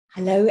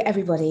Hello,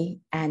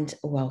 everybody, and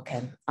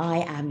welcome.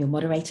 I am your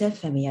moderator,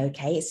 Femi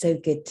OK. It's so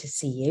good to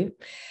see you.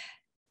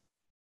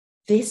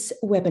 This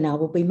webinar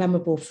will be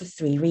memorable for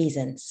three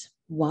reasons.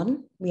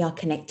 One, we are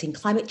connecting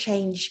climate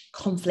change,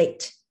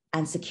 conflict,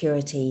 and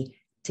security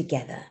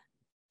together.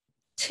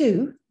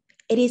 Two,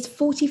 it is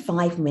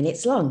 45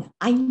 minutes long.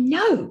 I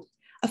know,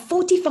 a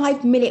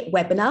 45-minute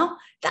webinar,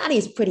 that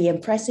is pretty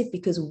impressive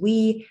because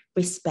we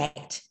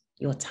respect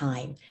your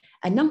time.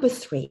 And number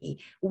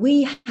three,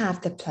 we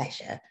have the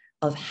pleasure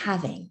of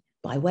having,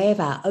 by way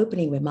of our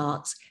opening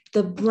remarks,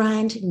 the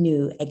brand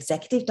new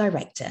Executive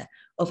Director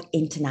of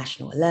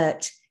International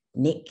Alert,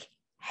 Nick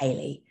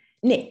Haley.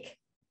 Nick,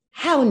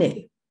 how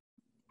new?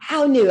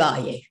 How new are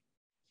you?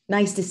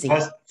 Nice to see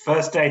you.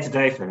 First day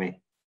today for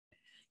me.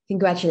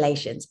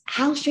 Congratulations.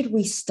 How should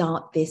we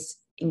start this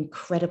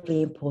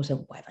incredibly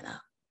important webinar?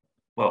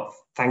 Well,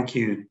 thank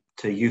you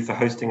to you for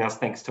hosting us.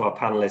 Thanks to our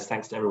panelists.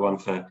 Thanks to everyone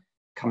for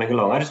coming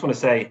along. I just want to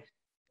say,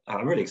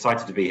 I'm really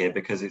excited to be here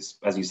because it's,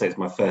 as you say, it's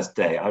my first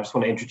day. I just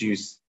want to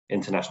introduce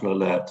International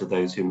Alert to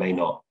those who may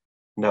not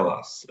know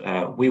us.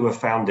 We were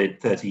founded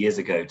 30 years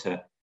ago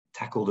to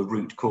tackle the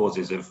root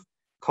causes of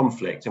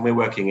conflict, and we're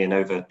working in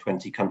over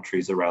 20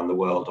 countries around the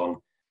world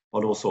on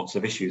all sorts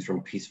of issues,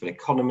 from peaceful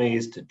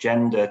economies to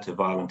gender to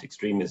violent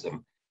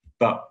extremism.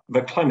 But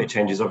climate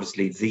change is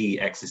obviously the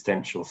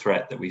existential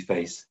threat that we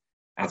face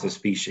as a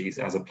species,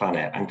 as a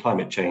planet, and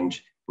climate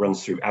change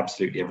runs through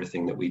absolutely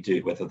everything that we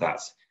do, whether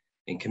that's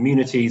in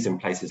communities in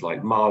places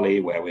like Mali,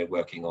 where we're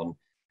working on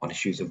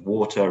issues of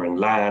water and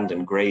land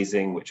and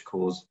grazing, which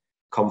cause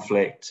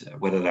conflict,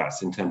 whether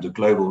that's in terms of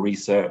global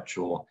research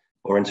or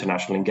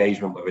international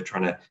engagement, where we're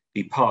trying to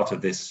be part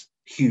of this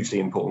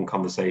hugely important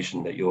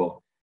conversation that you're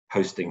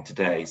hosting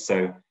today.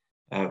 So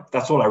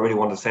that's all I really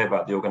want to say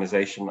about the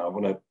organization. I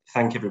want to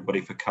thank everybody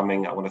for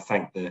coming. I want to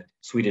thank the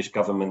Swedish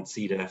government,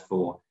 SIDA,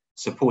 for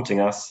supporting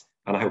us.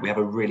 And I hope we have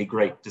a really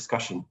great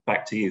discussion.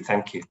 Back to you.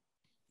 Thank you.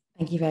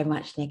 Thank you very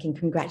much, Nick, and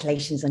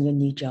congratulations on your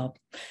new job.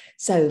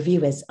 So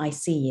viewers, I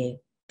see you.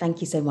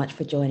 Thank you so much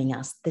for joining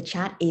us. The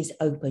chat is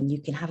open.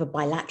 You can have a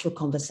bilateral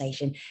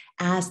conversation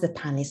as the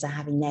panelists are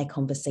having their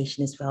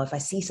conversation as well. If I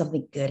see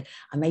something good,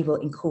 I may well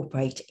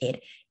incorporate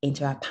it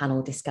into our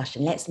panel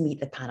discussion. Let's meet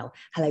the panel.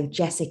 Hello,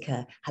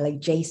 Jessica. Hello,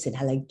 Jason.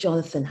 Hello,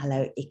 Jonathan.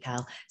 Hello,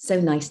 Ikal. So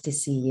nice to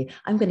see you.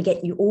 I'm going to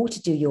get you all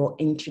to do your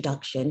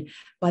introduction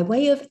by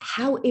way of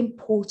how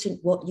important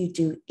what you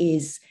do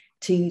is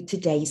to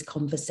today's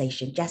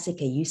conversation.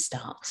 Jessica, you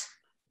start.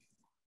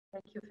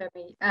 Thank you,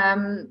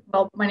 Femi.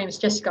 Well, my name is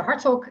Jessica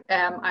Hartog.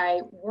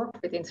 I work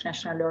with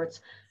International Alert,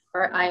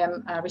 where I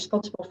am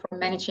responsible for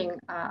managing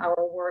our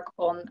work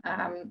on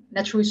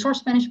natural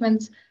resource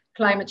management,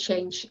 climate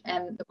change,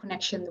 and the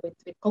connection with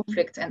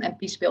conflict and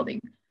peace building.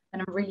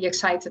 And I'm really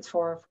excited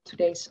for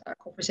today's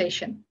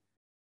conversation.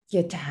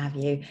 Good to have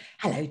you.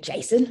 Hello,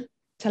 Jason.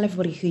 Tell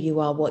everybody who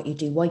you are, what you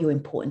do, why you're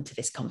important to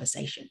this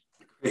conversation.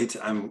 Great.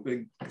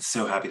 I'm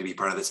so happy to be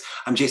part of this.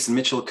 I'm Jason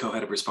Mitchell,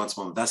 co-head of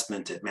responsible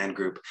investment at Man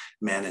Group.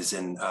 Man is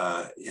an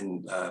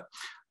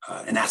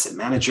asset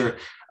manager.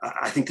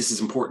 I think this is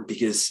important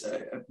because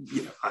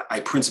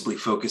I principally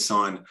focus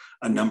on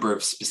a number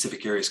of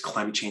specific areas,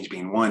 climate change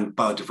being one,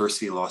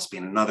 biodiversity loss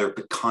being another,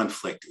 but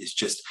conflict is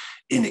just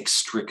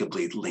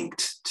inextricably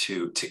linked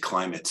to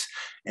climate.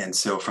 And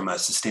so from a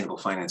sustainable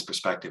finance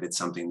perspective, it's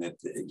something that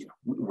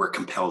we're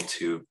compelled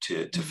to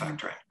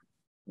factor in.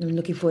 I'm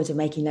looking forward to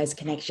making those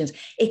connections.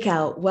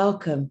 Ikal,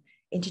 welcome.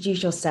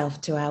 Introduce yourself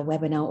to our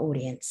webinar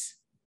audience.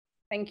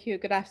 Thank you.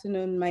 Good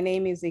afternoon. My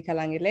name is Ikal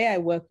Angile. I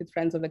work with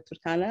Friends of Lake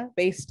Turkana,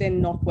 based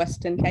in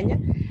northwestern Kenya.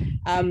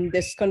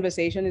 This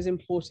conversation is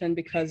important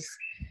because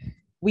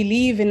we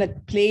live in a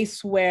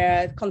place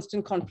where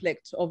constant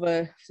conflict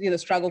over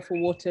struggle for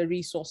water,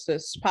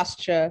 resources,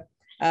 pasture,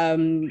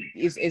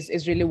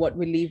 is really what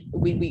we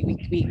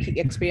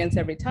experience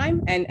every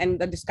time, and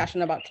the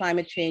discussion about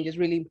climate change is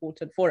really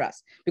important for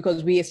us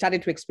because we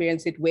started to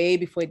experience it way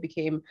before it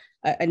became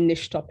a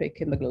niche topic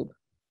in the globe.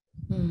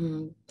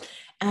 Mm-hmm.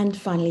 And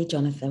finally,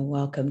 Jonathan,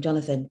 welcome.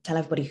 Jonathan, tell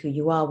everybody who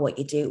you are, what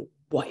you do,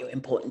 why you're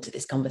important to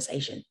this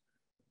conversation.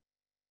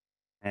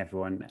 Hey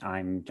everyone,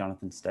 I'm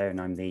Jonathan Stone.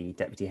 I'm the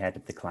Deputy Head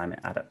of the Climate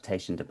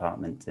Adaptation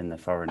Department in the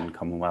Foreign,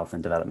 Commonwealth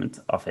and Development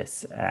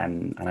Office.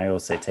 And I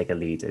also take a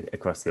lead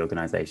across the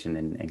organisation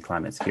in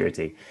climate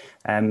security.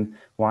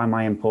 Why am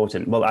I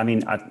important? Well, I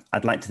mean,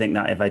 I'd like to think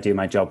that if I do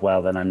my job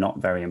well, then I'm not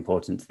very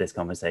important to this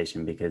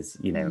conversation because,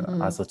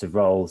 our sort of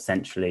role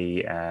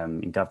centrally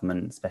in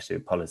government, especially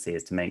with policy,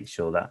 is to make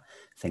sure that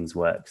things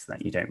work so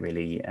that you don't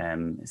really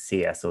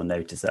see us or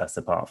notice us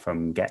apart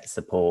from get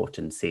support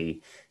and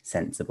see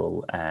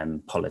sensible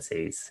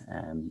policies.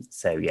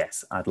 So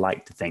yes, I'd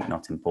like to think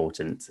not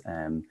important,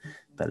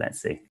 but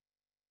let's see.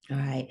 All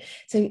right.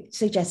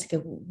 So Jessica,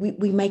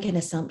 we make an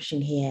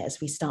assumption here as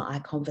we start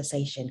our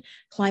conversation.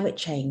 Climate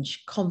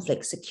change,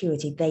 conflict,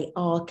 security, they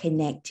are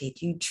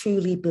connected. You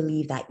truly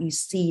believe that, you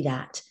see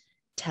that.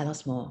 Tell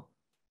us more.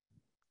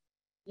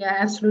 Yeah,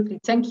 absolutely.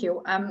 Thank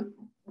you.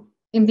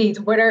 Indeed,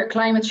 whether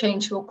climate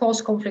change will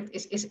cause conflict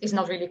is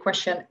not really a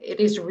question. It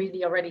is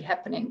really already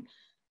happening.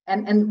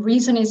 And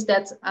reason is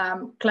that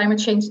climate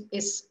change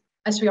is,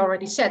 as we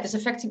already said, is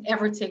affecting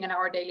everything in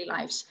our daily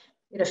lives.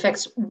 It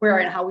affects where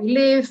and how we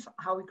live,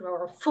 how we grow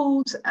our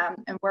food,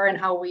 and where and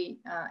how we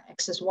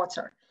access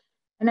water.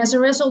 And as a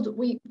result,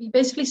 we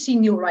basically see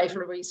new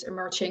rivalries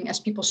emerging as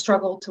people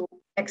struggle to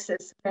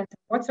access land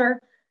and water.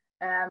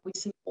 We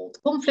see old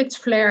conflicts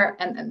flare,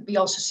 and we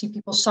also see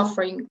people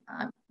suffering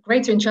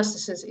greater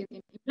injustices in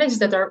places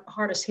that are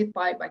hardest hit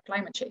by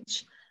climate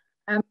change.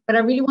 But I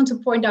really want to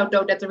point out,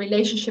 though, that the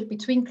relationship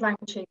between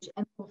climate change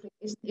and conflict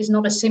is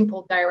not a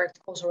simple direct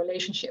causal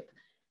relationship.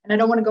 And I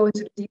don't want to go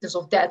into the details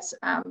of that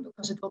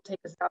because it will take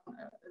us down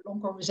a long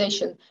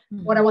conversation.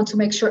 What I want to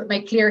make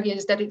clear here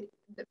is that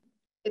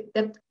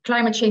that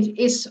climate change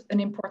is an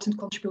important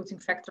contributing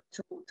factor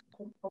to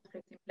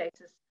conflict in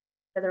places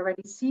that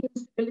already see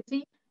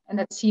instability and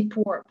that see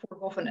poor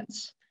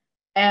governance.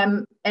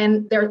 And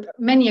there are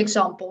many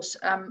examples,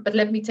 but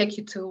let me take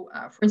you to,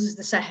 for instance,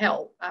 the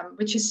Sahel,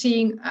 which is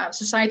seeing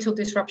societal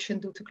disruption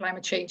due to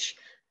climate change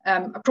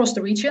across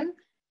the region.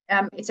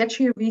 It's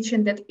actually a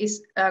region that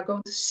is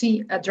going to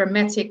see a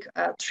dramatic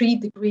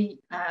 3-degree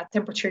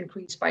temperature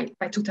increase by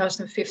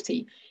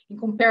 2050. In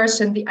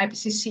comparison, the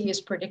IPCC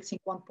is predicting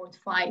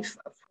 1.5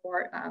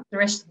 for the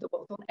rest of the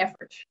world on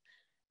average.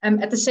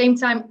 At the same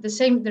time, the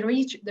same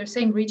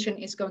region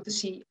is going to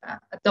see a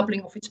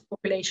doubling of its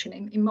population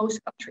in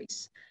most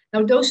countries.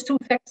 Now, those two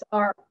facts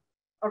are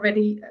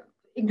already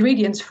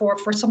ingredients for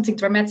something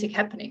dramatic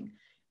happening.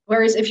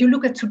 Whereas if you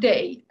look at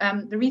today,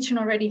 the region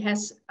already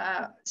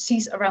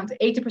sees around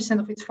 80%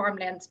 of its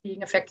farmland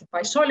being affected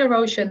by soil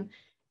erosion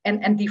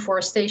and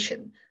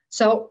deforestation.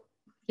 So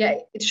yeah,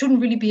 it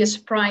shouldn't really be a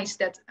surprise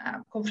that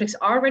conflicts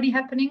are already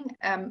happening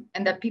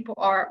and that people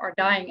are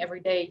dying every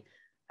day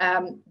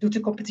due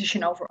to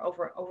competition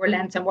over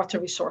land and water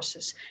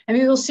resources. And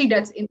we will see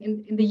that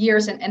in the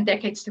years and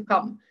decades to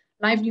come.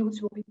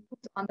 Livelihoods will be put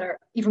under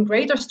even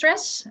greater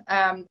stress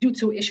due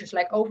to issues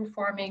like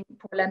overfarming,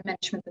 poor land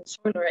management, and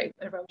soil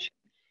erosion.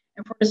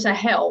 And for the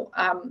Sahel,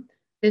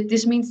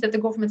 this means that the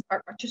governments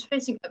are just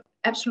facing an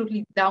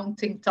absolutely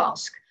daunting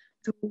task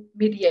to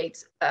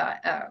mediate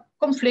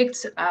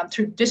conflicts,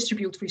 to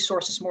distribute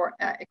resources more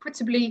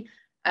equitably,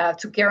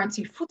 to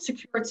guarantee food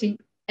security,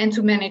 and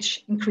to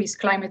manage increased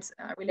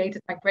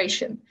climate-related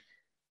migration.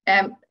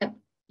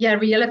 Yeah,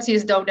 reality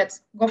is, though, that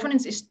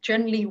governance is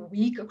generally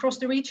weak across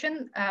the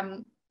region,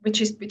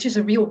 which is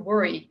a real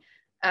worry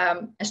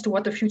as to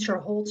what the future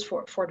holds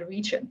for the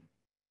region.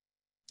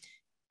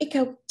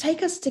 Iko,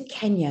 take us to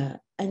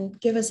Kenya and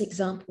give us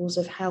examples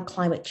of how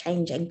climate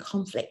change and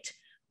conflict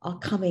are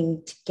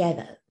coming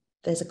together.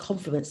 There's a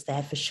confluence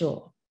there for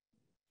sure.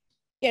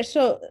 Yeah,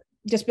 so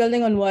just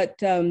building on what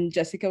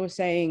Jessica was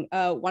saying,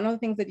 one of the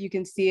things that you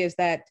can see is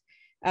that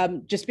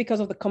just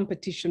because of the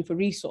competition for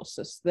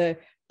resources, the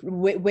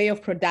way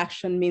of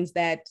production means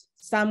that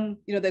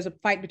there's a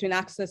fight between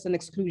access and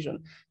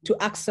exclusion. To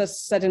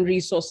access certain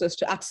resources,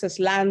 to access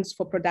lands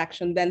for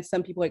production, then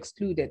some people are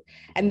excluded.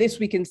 And this,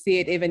 we can see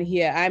it even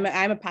here. I'm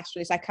a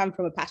pastoralist. I come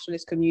from a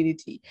pastoralist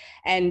community.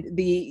 And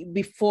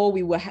before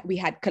we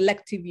had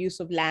collective use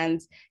of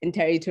lands and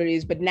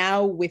territories, but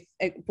now with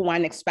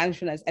one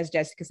expansion, as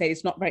Jessica said,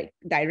 it's not very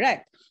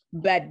direct.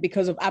 But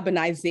because of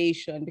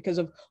urbanization, because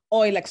of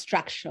oil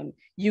extraction,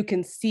 you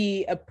can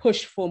see a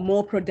push for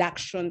more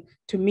production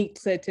to meet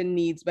certain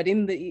needs. But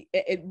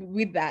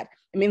with that,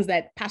 it means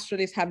that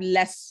pastoralists have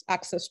less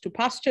access to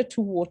pasture,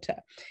 to water.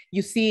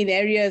 You see in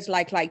areas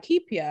like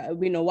Laikipia,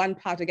 one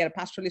part to get a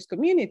pastoralist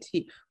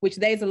community, which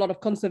there's a lot of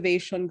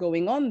conservation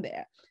going on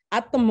there.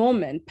 At the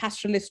moment,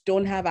 pastoralists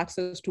don't have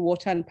access to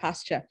water and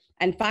pasture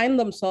and find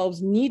themselves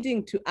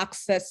needing to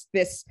access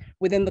this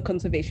within the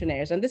conservation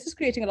areas. And this is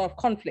creating a lot of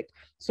conflict.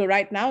 So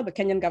right now, the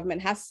Kenyan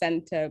government has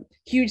sent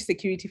huge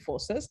security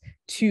forces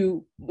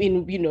to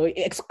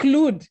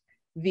exclude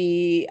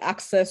the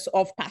access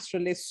of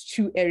pastoralists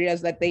to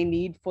areas that they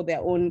need for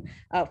their own,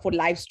 for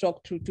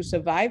livestock to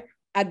survive.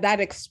 At that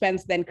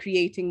expense, then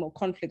creating more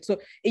conflict. So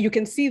you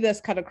can see this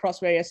cut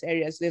across various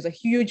areas. There's a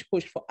huge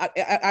push for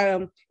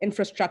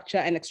infrastructure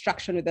and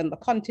extraction within the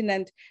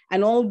continent.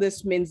 And all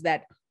this means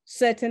that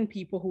certain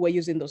people who are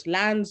using those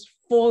lands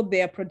for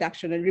their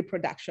production and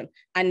reproduction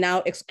are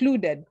now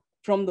excluded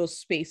from those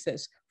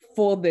spaces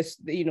for this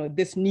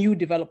new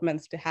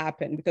developments to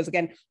happen. Because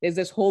again, there's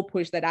this whole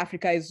push that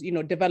Africa is,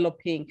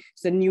 developing.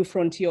 It's a new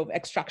frontier of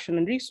extraction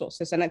and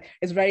resources. And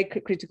it's very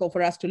critical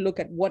for us to look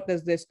at what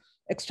does this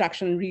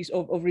extraction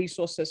of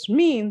resources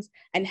means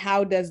and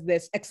how does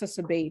this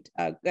exacerbate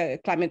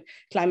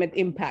climate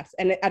impacts.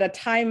 And at a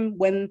time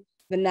when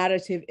the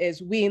narrative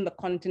is we in the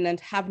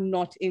continent have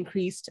not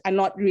increased and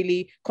not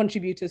really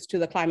contributors to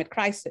the climate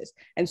crisis.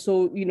 And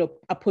so,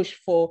 a push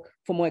for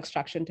more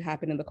extraction to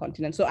happen in the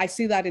continent. So I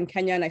see that in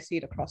Kenya and I see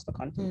it across the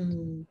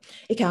continent.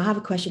 Ika, I have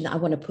a question that I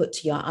want to put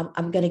to you.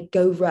 I'm going to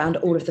go around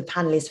all of the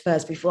panelists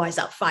first before I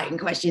start fighting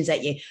questions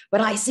at you.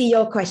 But I see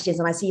your questions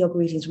and I see your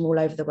greetings from all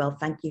over the world.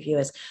 Thank you,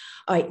 viewers.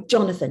 All right,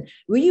 Jonathan,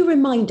 will you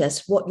remind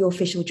us what your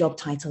official job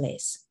title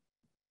is?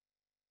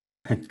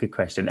 Good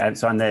question.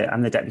 So I'm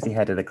the deputy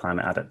head of the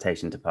climate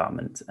adaptation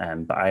department,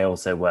 but I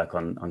also work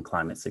on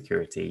climate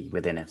security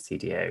within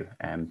FCDO,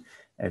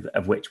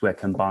 of which we're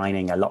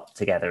combining a lot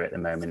together at the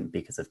moment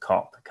because of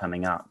COP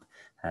coming up,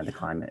 the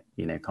climate,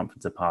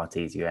 conference of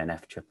parties,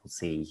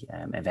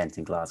 UNFCCC event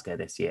in Glasgow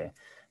this year,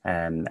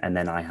 and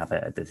then I have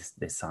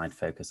this side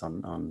focus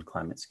on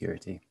climate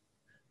security.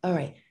 All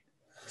right.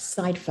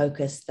 Side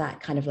focus, that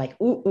kind of like,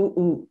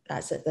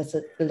 that's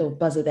a little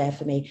buzzer there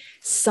for me.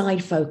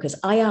 Side focus.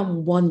 I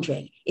am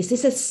wondering, is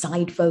this a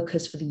side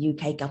focus for the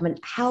UK government?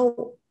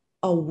 How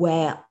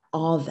aware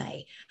are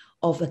they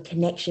of a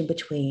connection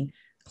between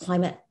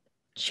climate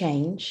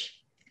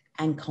change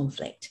and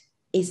conflict?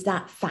 Is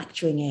that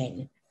factoring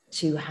in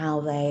to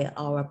how they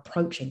are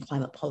approaching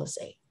climate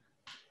policy?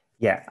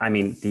 Yeah, I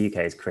mean, the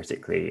UK is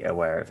critically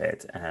aware of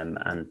it.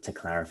 And to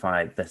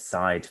clarify the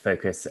side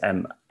focus,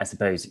 I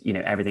suppose,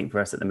 everything for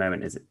us at the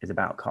moment is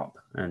about COP,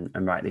 and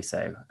rightly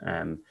so.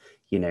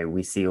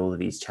 We see all of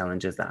these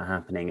challenges that are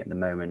happening at the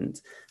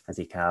moment, as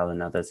Ikal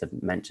and others have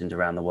mentioned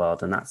around the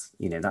world. And that's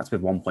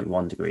with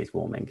 1.1 degrees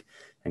warming,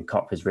 and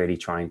COP is really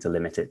trying to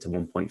limit it to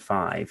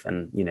 1.5.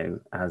 And,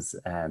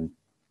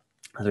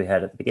 as we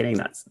heard at the beginning,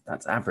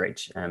 that's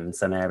average.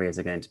 Some areas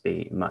are going to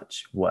be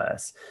much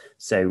worse.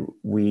 So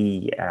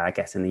we, I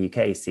guess, in the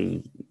UK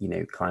see,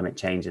 climate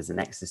change as an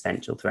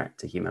existential threat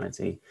to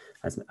humanity,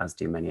 as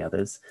do many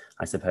others.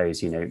 I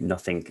suppose,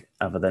 nothing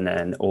other than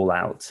an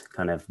all-out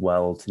kind of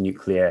world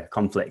nuclear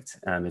conflict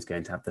is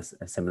going to have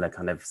a similar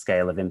kind of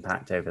scale of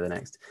impact over the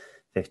next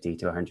 50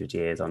 to 100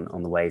 years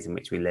on the ways in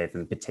which we live,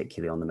 and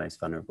particularly on the most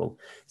vulnerable.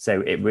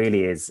 So it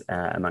really is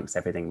amongst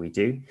everything we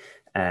do.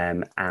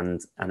 And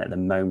at the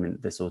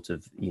moment, the sort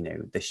of,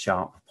 the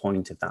sharp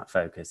point of that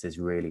focus is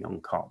really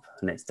on COP,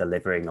 and it's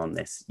delivering on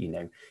this,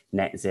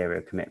 net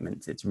zero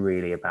commitments. It's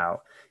really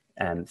about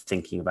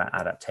thinking about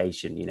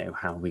adaptation.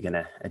 How are we going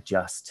to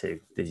adjust to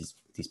these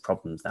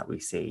problems that we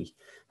see?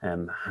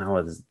 How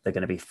is there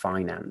going to be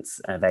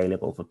finance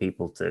available for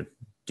people to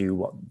do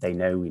what they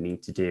know we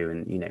need to do,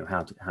 and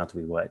how do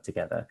we work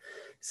together?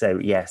 So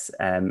yes,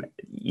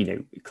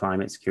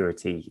 climate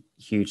security,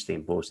 hugely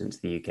important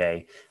to the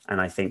UK, and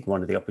I think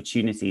one of the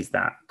opportunities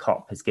that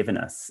COP has given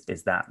us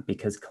is that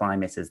because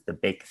climate is the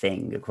big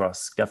thing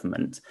across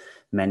government,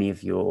 many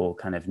of your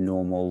kind of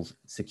normal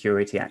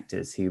security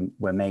actors who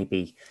were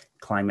maybe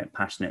climate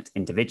passionate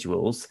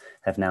individuals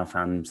have now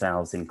found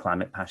themselves in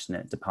climate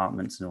passionate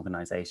departments and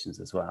organizations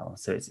as well.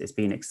 So it's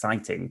been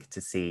exciting to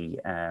see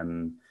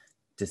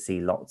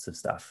lots of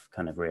stuff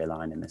kind of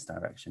realign in this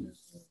direction.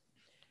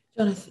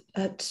 Jonathan,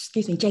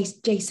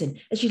 Jason,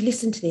 as you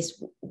listen to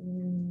this,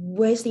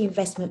 where's the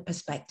investment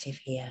perspective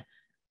here?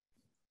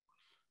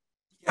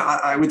 Yeah,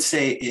 I would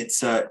say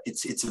it's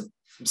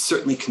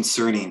certainly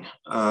concerning.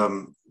 I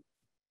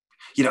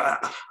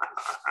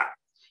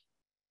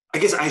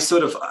guess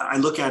I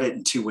look at it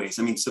in two ways.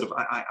 I mean,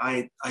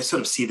 I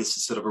sort of see this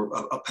as sort of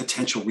a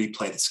potential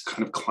replay, this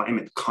kind of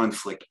climate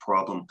conflict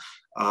problem,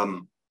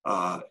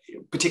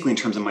 particularly in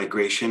terms of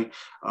migration,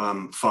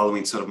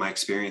 following sort of my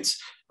experience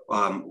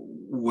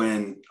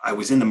when I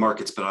was in the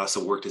markets, but I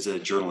also worked as a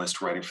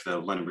journalist writing for the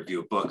London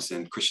Review of Books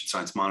and Christian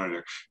Science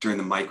Monitor during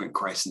the migrant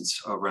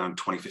crisis around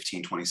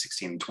 2015,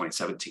 2016, and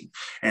 2017.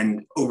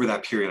 And over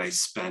that period I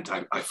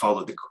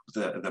followed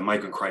the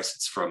migrant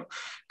crisis from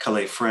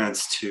Calais,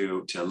 France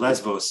to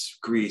Lesbos,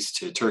 Greece,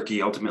 to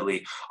Turkey,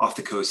 ultimately off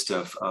the coast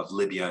of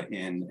Libya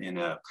in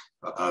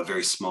a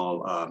very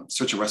small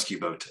search and rescue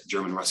boat,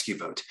 German rescue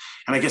boat.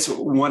 And I guess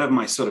one of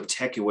my sort of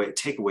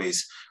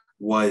takeaways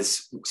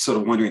was sort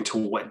of wondering to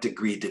what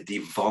degree did the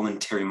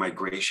voluntary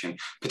migration,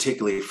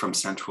 particularly from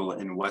Central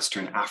and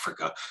Western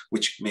Africa,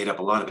 which made up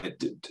a lot of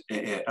it,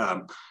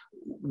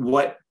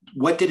 what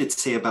did it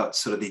say about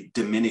sort of the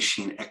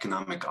diminishing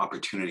economic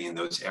opportunity in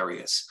those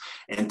areas?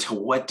 And to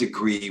what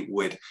degree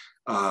would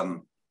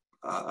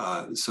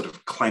sort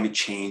of climate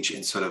change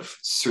and sort of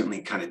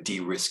certainly kind of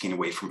de-risking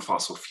away from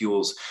fossil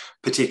fuels,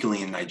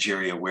 particularly in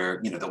Nigeria, where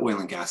the oil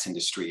and gas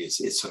industry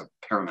is sort of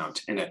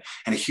paramount and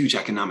a huge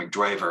economic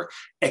driver,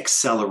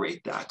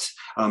 accelerate that.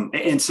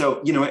 And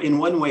so in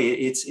one way,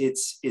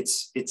 it's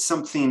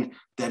something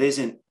that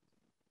isn't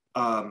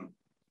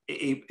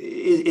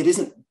it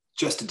isn't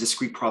just a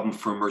discrete problem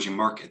for emerging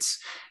markets.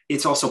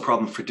 It's also a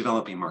problem for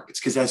developing markets,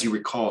 because as you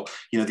recall,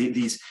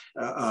 these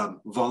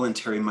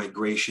voluntary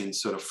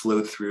migrations sort of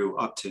flowed through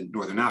up to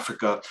Northern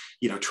Africa,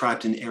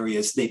 trapped in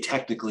areas. They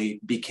technically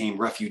became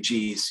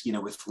refugees,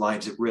 with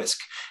lives at risk,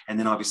 and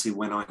then obviously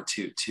went on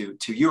to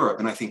Europe.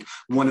 And I think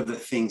one of the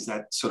things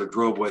that sort of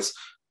drove was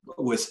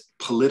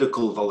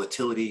political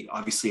volatility,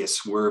 obviously a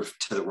swerve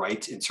to the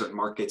right in certain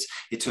markets.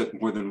 It took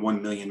more than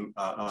 1 million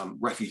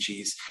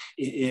refugees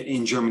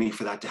in Germany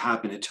for that to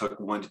happen. It took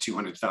 100,000 to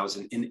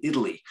 200,000 in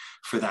Italy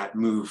for that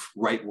move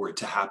rightward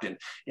to happen.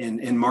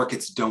 And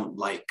markets don't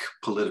like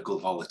political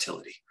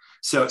volatility.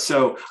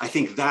 So I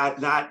think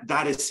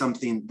that is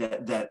something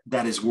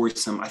that is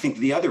worrisome. I think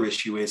the other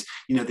issue is,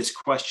 this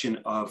question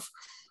of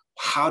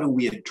how do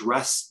we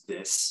address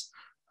this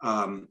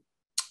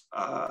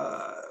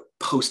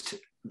post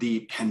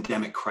the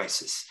pandemic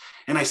crisis.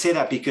 And I say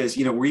that because,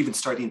 you know, we're even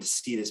starting to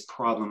see this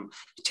problem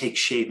take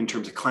shape in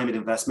terms of climate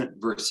investment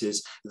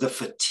versus the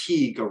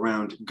fatigue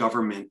around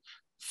government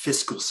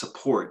fiscal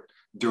support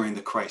during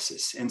the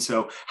crisis. And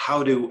so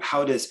how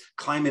does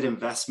climate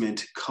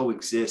investment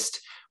coexist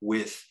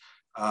with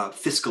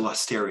fiscal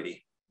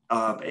austerity?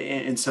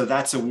 And so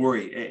that's a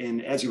worry.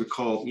 And as you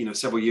recall, you know,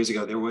 several years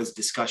ago, there was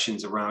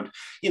discussions around,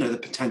 you know, the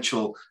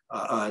potential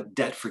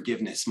debt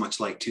forgiveness, much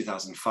like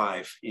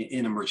 2005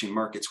 in emerging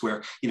markets,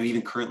 where, you know,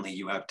 even currently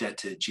you have debt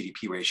to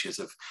GDP ratios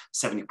of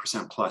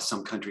 70% plus,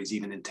 some countries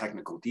even in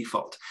technical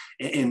default.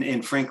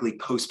 And frankly,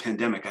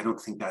 post-pandemic, I don't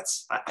think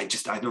that's, I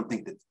don't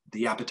think that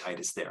the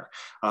appetite is there.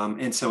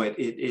 And so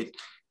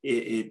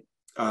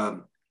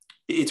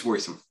it's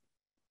worrisome.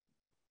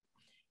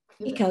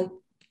 Ikel.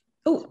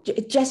 Oh,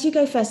 Jess, you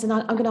go first, and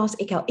I'm going to ask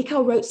Ikel.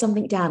 Ikel wrote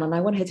something down, and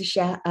I want her to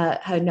share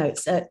her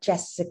notes.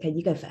 Jessica,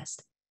 you go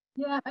first.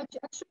 Yeah, I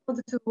actually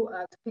wanted to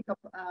pick up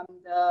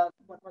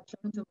what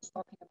Jonathan was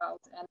talking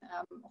about, and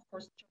of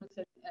course,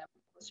 Jonathan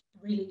was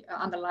really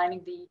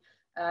underlining the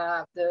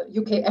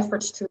UK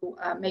efforts to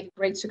make a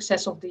great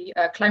success of the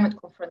climate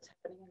conference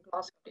happening in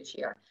Glasgow this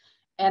year.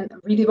 And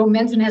really,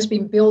 momentum has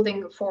been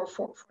building for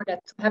that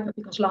to happen,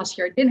 because last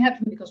year it didn't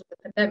happen because of the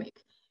pandemic.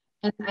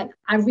 And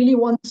I really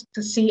want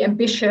to see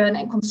ambition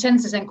and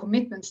consensus and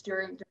commitments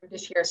during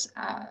this year's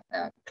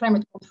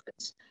climate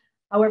conference.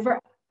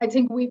 However, I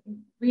think we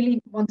really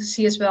want to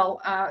see as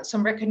well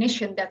some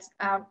recognition that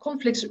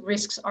conflict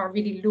risks are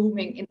really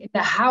looming in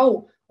the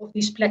how of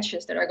these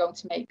pledges that are going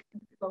to be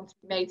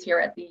made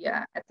here at the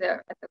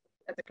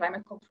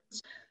climate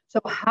conference. So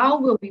how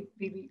will we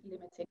be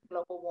limiting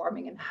global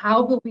warming, and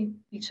how will we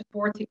be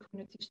supporting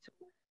communities to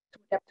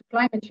adapt to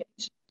climate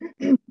change?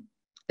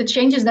 The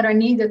changes that are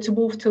needed to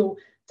move to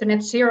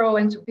net zero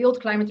and to build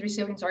climate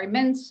resilience are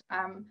immense.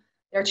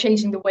 They're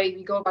changing the way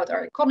we go about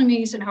our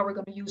economies and how we're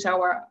going to use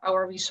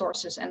our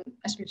resources. And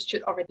as we've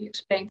already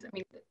explained, I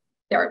mean,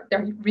 there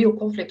are real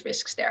conflict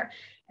risks there.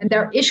 And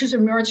there are issues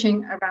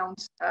emerging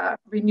around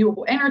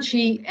renewable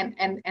energy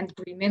and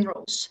green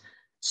minerals.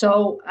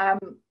 So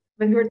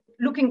when we're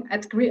looking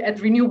at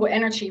renewable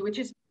energy, which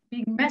is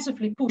being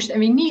massively pushed,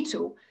 and we need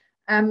to,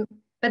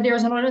 but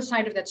there's another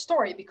side of that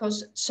story,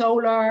 because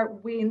solar,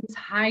 wind,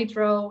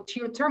 hydro,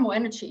 geothermal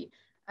energy,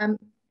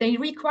 they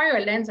require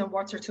land and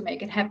water to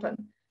make it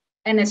happen.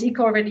 And as Iko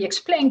already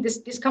explained,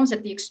 this can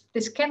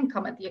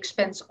come at the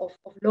expense of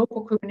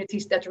local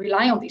communities that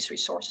rely on these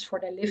resources for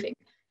their living,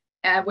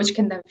 which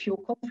can then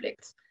fuel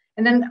conflicts.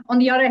 And then on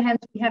the other hand,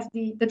 we have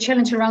the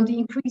challenge around the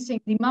increasing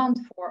demand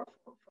for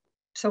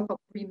so-called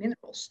green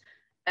minerals.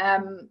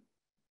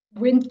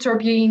 Wind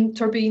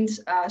turbines,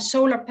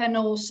 solar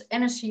panels,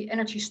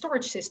 energy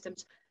storage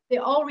systems, they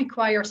all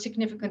require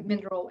significant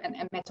mineral and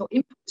metal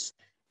inputs.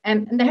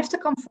 And they have to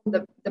come from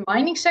the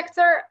mining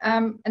sector,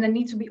 and they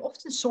need to be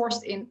often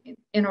sourced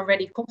in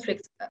already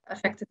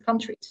conflict-affected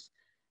countries.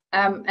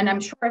 And I'm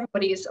sure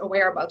everybody is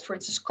aware about, for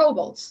instance,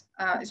 cobalt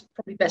is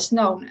probably best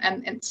known.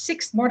 And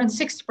more than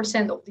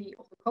 60% of the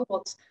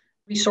cobalt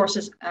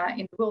resources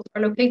in the world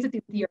are located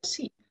in the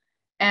DRC.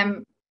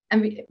 And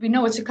we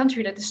know it's a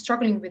country that is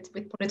struggling with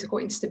political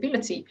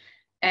instability,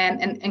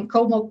 and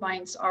cobalt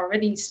mines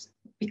already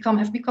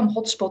have become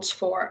hotspots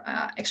for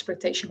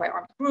exploitation by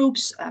armed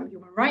groups,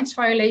 human rights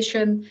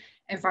violation,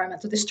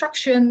 environmental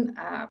destruction,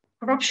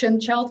 corruption,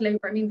 child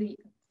labor. I mean,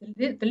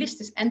 the list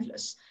is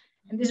endless.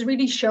 And this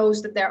really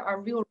shows that there are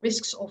real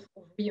risks of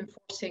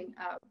reinforcing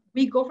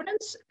weak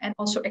governance and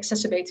also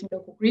exacerbating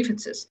local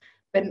grievances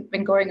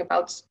when going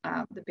about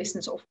the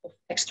business of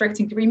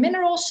extracting green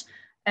minerals,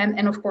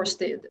 and of course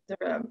the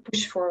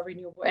push for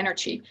renewable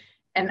energy.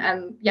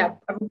 And yeah,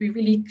 I would be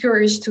really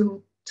curious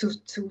to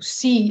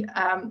see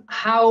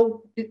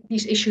how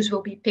these issues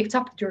will be picked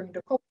up during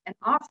the COP and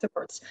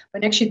afterwards,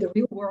 when actually the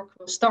real work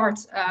will start,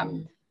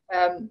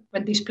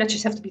 when these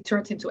pledges have to be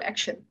turned into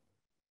action.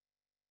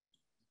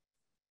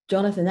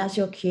 Jonathan, that's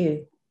your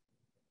cue.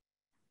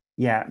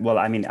 Yeah, well,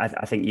 I mean,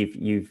 I think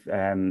you've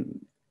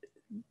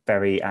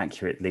very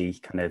accurately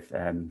kind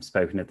of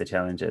spoken of the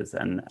challenges,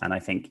 and I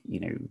think, you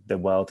know, the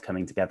world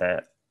coming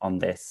together on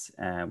this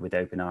with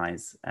open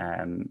eyes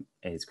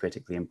is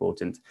critically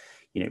important.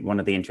 You know, one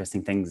of the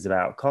interesting things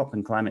about COP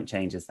and climate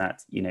change is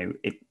that, you know,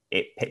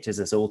 it pitches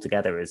us all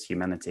together as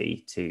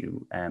humanity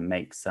to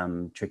make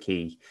some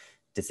tricky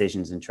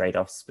decisions and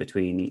trade-offs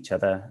between each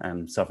other,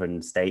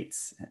 sovereign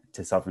states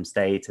to sovereign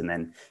state, and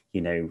then,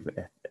 you know,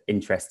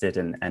 interested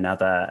and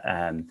other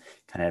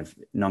kind of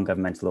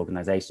non-governmental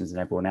organizations and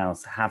everyone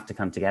else have to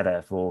come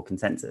together for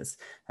consensus.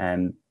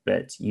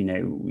 But, you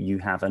know, you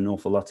have an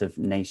awful lot of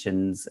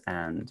nations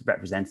and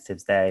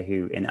representatives there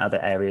who in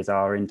other areas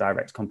are in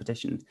direct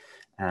competition.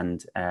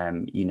 And,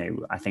 you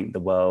know, I think the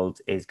world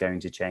is going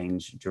to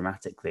change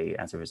dramatically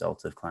as a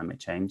result of climate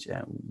change.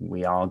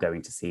 We are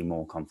going to see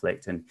more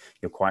conflict. And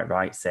you're quite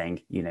right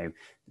saying, you know,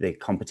 the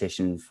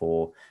competition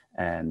for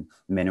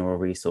mineral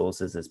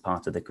resources as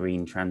part of the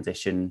green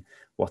transition,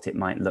 what it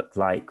might look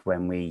like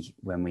when we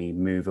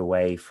move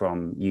away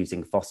from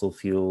using fossil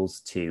fuels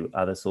to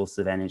other sources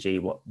of energy.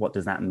 What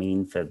does that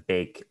mean for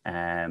big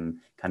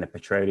kind of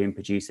petroleum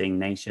producing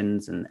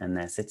nations and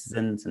their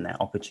citizens and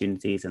their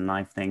opportunities and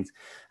life things?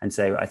 And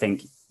so I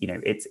think, you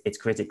know, it's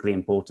critically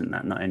important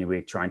that not only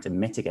we're trying to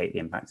mitigate the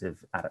impact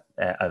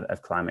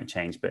of climate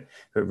change, but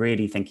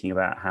really thinking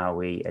about how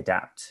we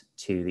adapt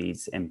to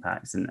these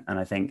impacts. And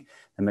I think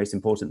the most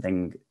important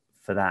thing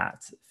for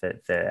that, for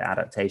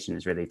adaptation,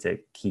 is really to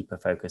keep a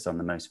focus on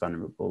the most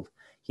vulnerable.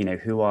 You know,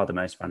 who are the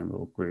most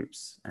vulnerable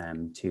groups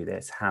to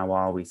this? How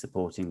are we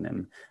supporting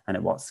them, and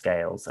at what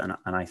scales? And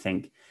I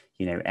think,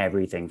 you know,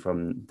 everything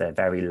from the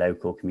very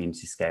local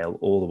community scale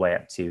all the way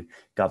up to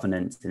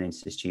governance and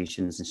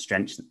institutions and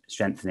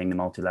strengthening the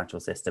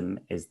multilateral system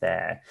is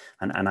there.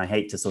 And I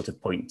hate to sort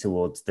of point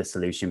towards the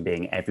solution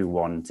being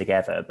everyone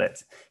together,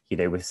 but, you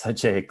know, with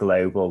such a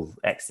global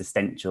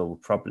existential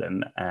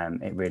problem,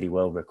 it really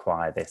will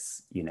require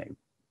this, you know,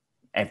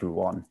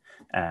 everyone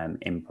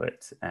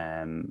input,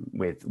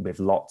 with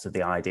lots of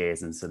the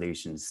ideas and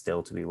solutions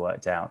still to be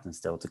worked out and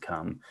still to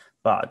come.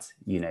 But,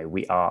 you know,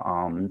 we are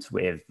armed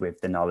with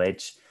the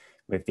knowledge,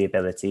 with the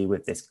ability,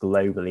 with this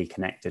globally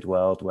connected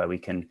world where we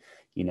can,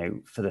 you know,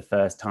 for the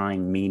first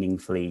time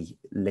meaningfully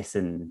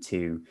listen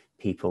to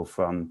people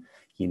from,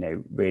 you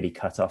know, really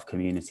cut off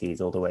communities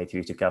all the way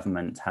through to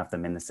government, have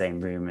them in the same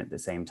room at the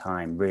same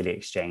time, really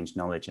exchange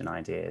knowledge and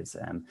ideas.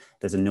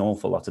 There's an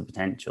awful lot of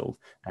potential.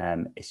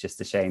 It's just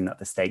a shame that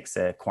the stakes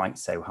are quite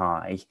so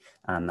high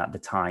and that the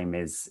time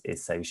is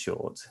so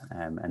short.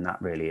 And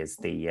that really is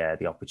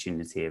the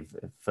opportunity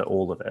for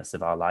all of us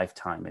of our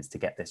lifetime, is to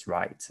get this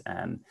right.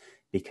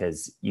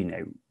 Because, you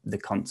know, the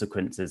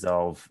consequences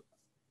of,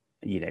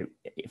 you know,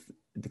 if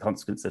the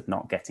consequences of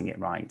not getting it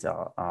right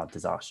are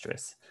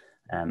disastrous.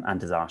 And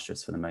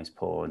disastrous for the most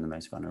poor and the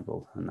most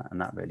vulnerable. And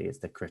that really is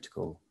the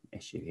critical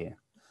issue here.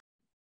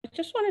 I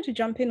just wanted to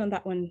jump in on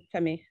that one,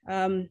 Femi.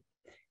 I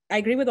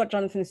agree with what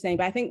Jonathan is saying,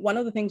 but I think one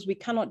of the things we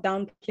cannot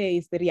downplay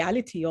is the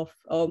reality of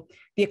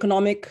the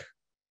economic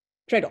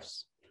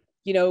trade-offs.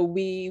 You know,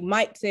 we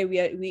might say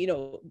you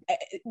know,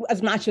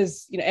 as much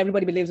as, you know,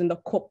 everybody believes in the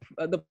COP,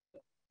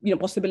 you know,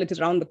 possibilities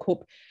around the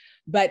COP,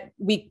 but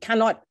we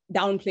cannot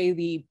downplay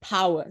the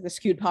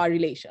skewed power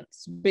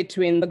relations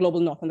between the global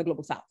north and the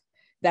global south.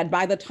 That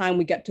by the time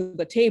we get to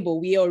the table,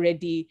 we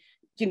already,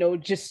 you know,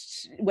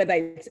 just whether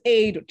it's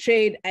aid or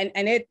trade, and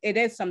it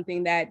is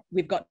something that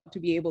we've got to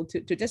be able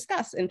to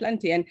discuss in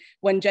plenty. And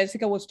when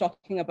Jessica was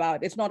talking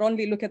about, it's not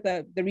only look at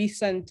the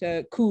recent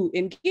coup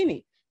in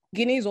Guinea.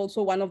 Guinea is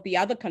also one of the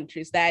other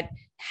countries that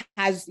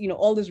has, you know,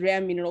 all these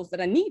rare minerals that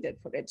are needed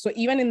for it. So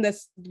even in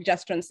this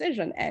just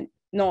transition, and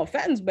no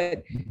offense,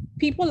 but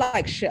people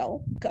like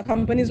Shell,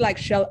 companies like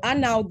Shell are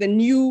now the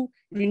new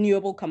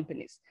renewable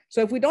companies.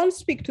 So if we don't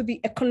speak to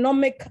the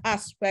economic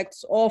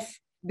aspects of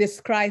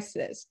this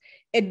crisis,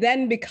 it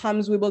then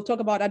becomes, we will talk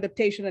about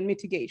adaptation and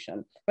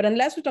mitigation. But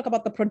unless we talk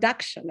about the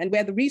production and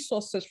where the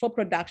resources for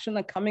production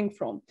are coming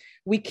from,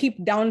 we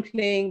keep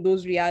downplaying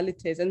those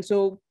realities. And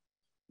so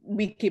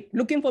we keep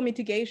looking for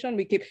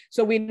mitigation,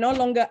 so we're no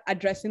longer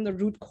addressing the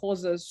root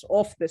causes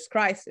of this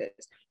crisis.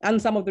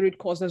 And some of the root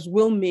causes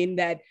will mean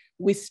that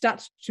we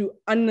start to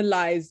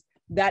analyze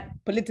that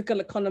political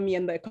economy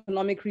and the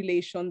economic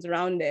relations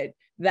around it,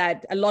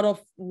 that a lot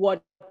of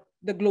what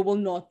the global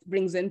north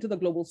brings into the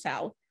global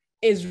south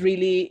is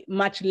really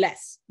much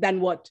less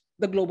than what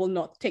the global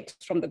north takes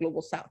from the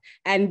global south.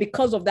 And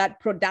because of that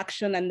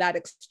production and that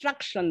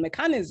extraction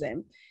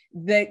mechanism,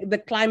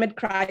 the climate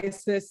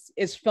crisis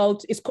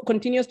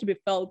continues to be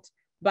felt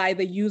by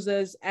the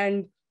users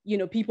and, you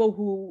know, people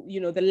who,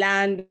 you know, the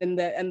land and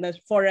the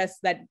forests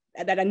that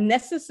are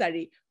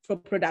necessary for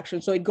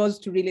production. So it goes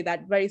to really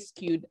that very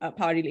skewed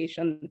power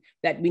relation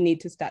that we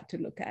need to start to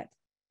look at.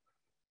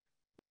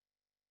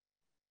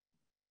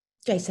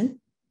 Jason?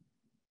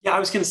 Yeah, I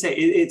was going to say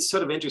it's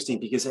sort of interesting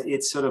because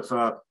it's sort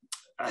of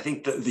I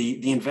think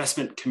the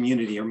investment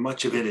community, or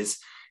much of it, is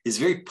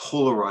very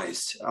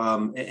polarized,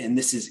 and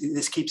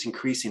this keeps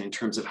increasing in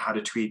terms of how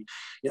to treat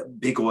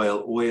big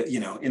oil, you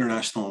know,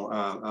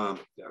 international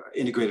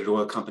integrated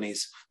oil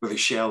companies, whether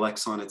Shell,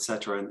 Exxon, et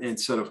cetera, and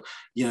sort of,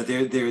 you know,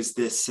 there's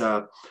this,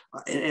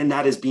 and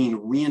that is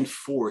being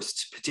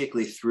reinforced,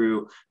 particularly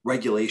through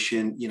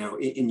regulation, you know,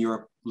 in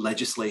Europe,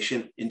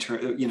 legislation,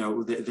 you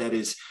know, that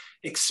is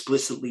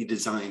explicitly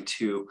designed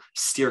to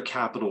steer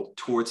capital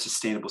towards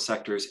sustainable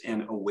sectors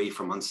and away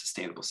from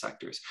unsustainable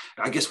sectors.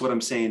 I guess what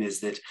I'm saying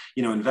is that,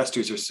 you know,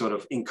 investors are sort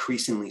of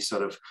increasingly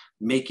sort of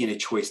making a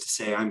choice to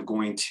say, I'm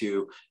going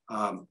to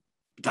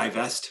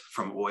divest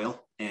from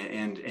oil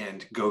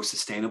and go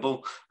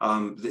sustainable.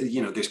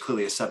 You know, there's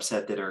clearly a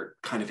subset that are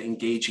kind of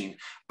engaging,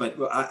 but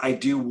I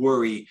do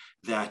worry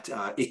that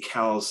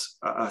ICAL's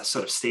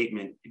sort of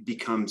statement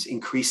becomes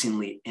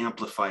increasingly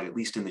amplified, at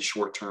least in the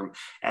short term,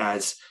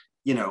 as,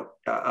 you know,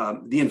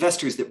 the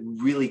investors that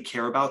really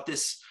care about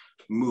this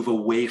move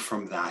away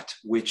from that,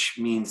 which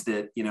means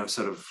that, you know,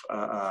 sort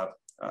of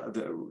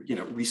the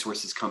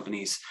resources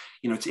companies.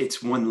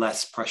 It's one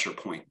less pressure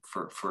point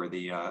for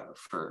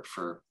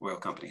oil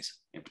companies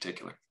in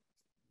particular.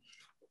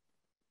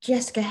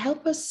 Jessica,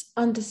 help us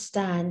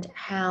understand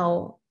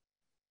how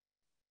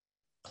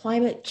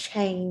climate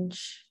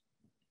change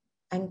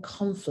and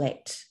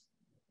conflict,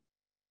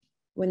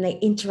 when they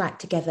interact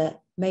together,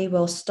 may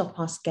well stop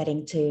us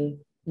getting to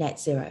net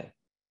zero.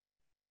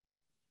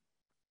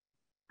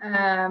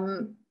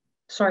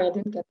 Sorry, I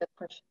didn't get that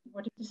question.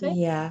 What did you say?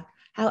 Yeah.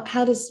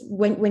 How does,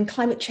 when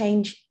climate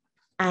change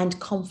and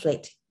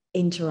conflict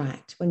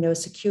interact, when there are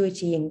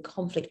security and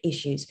conflict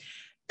issues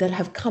that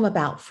have come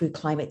about through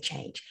climate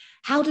change,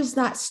 how does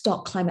that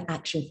stop climate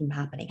action from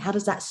happening? How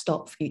does that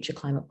stop future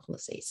climate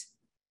policies?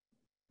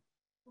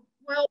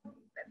 Well,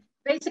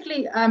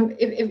 basically,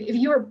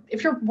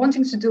 if you're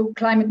wanting to do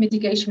climate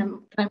mitigation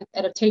and climate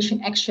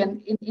adaptation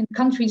action in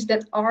countries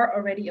that are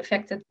already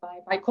affected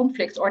by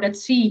conflict, or that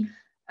see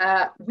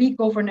weak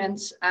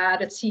governance,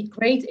 that see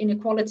great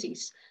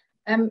inequalities,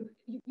 you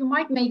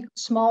might make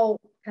small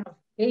kind of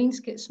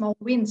gains, small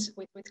wins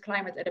with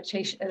climate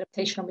adaptation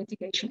or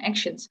mitigation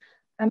actions,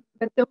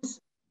 but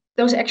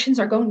those actions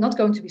are not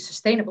going to be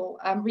sustainable.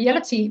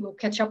 Reality will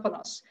catch up on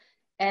us,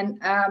 and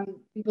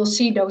we will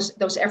see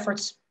those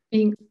efforts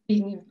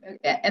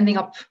ending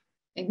up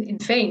in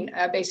vain,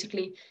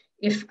 basically,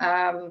 if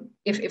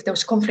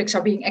those conflicts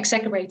are being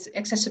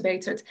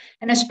exacerbated,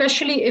 and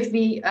especially if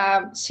we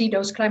see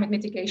those climate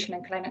mitigation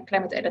and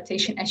climate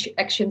adaptation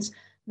actions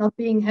not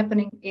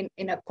happening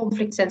in a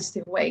conflict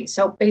sensitive way.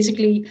 So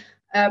basically,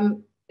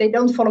 they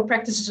don't follow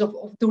practices of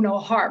do no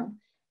harm,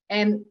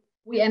 and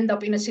we end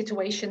up in a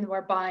situation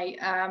whereby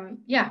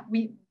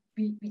we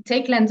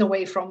take land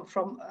away from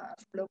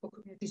local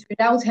communities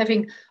without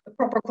having a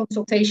proper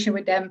consultation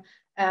with them,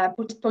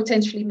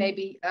 potentially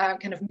maybe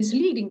kind of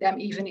misleading them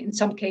even in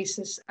some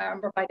cases,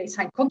 whereby they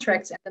sign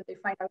contracts and then they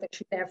find out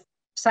actually they have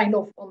signed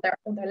off on their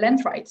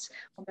land rights,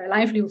 on their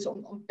livelihoods,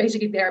 on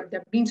basically their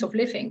means of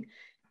living.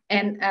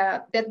 And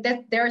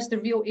that there is the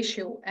real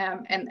issue.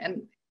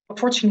 And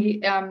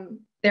unfortunately,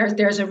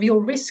 there's a real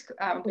risk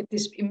with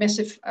this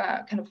massive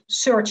kind of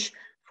search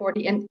for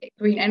the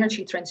green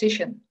energy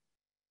transition.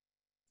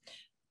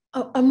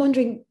 I'm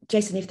wondering,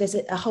 Jason, if there's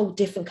a whole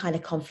different kind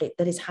of conflict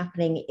that is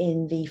happening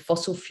in the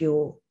fossil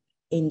fuel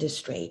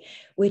industry,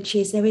 which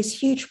is there is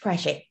huge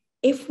pressure.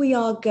 If we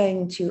are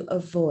going to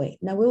avoid,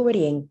 now we're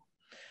already in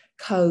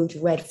code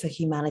red for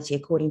humanity,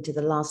 according to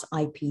the last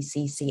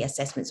IPCC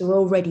assessment. So we're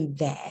already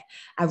there.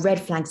 Our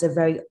red flags are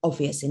very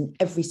obvious in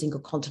every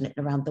single continent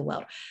around the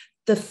world.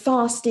 The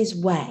fastest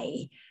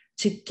way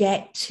to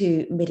get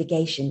to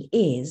mitigation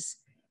is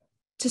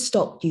to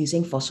stop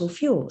using fossil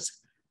fuels.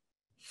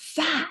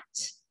 That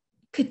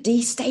could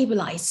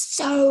destabilize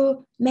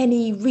so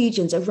many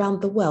regions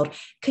around the world.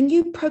 Can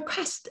you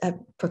procrastinate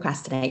for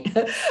us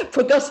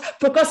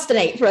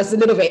a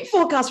little bit,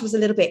 forecast for us a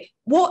little bit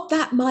what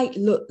that might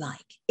look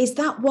like? Is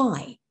that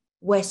why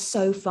we're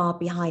so far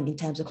behind in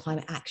terms of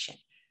climate action?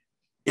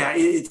 Yeah,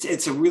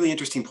 it's a really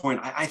interesting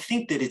point. I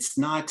think that it's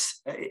not,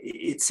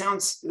 it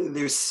sounds,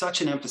 there's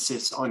such an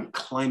emphasis on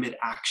climate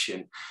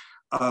action,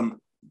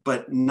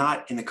 but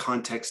not in the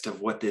context of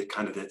what the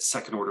kind of the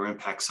second order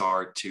impacts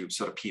are to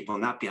sort of people.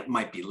 And that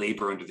might be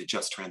labor under the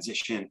just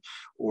transition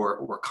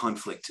or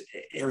conflict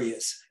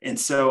areas. And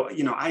so,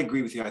 I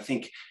agree with you. I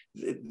think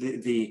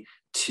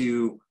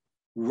to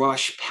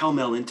rush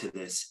pell-mell into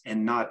this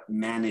and not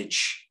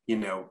manage,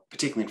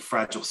 particularly in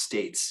fragile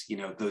states,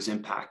 those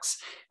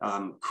impacts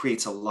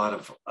creates a lot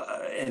of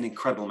an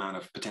incredible amount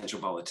of potential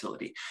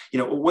volatility.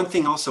 One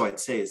thing also I'd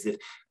say is that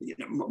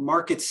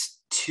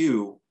markets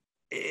too,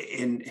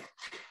 I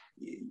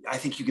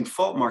think you can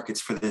fault markets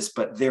for this,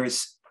 but there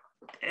is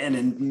an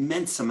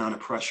immense amount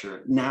of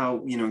pressure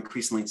now,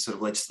 increasingly sort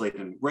of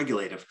legislative and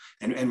regulative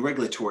and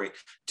regulatory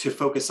to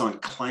focus on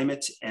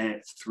climate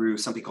and through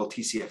something called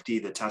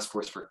TCFD, the Task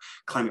Force for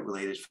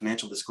Climate-Related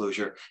Financial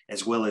Disclosure,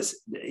 as well as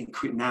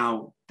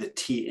now the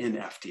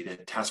TNFD, the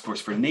Task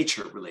Force for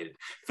Nature-Related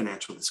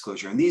Financial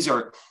Disclosure. And these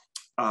are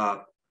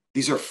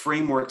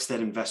frameworks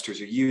that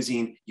investors are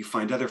using. You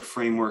find other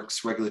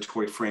frameworks,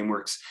 regulatory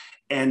frameworks,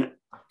 and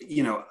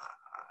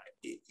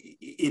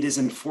it is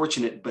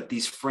unfortunate, but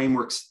these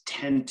frameworks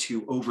tend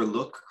to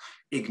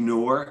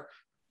ignore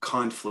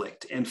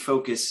conflict and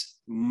focus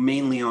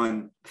mainly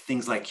on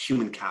things like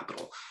human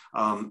capital,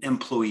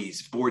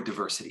 employees, board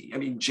diversity,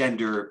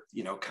 gender,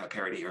 kind of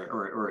parity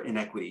or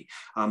inequity,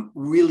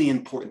 really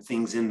important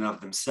things in and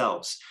of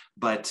themselves.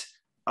 But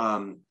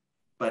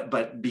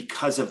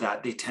because of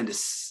that, they tend to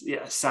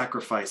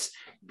sacrifice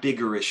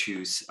bigger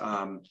issues.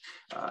 That's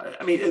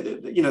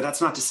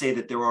not to say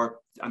that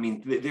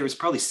there is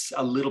probably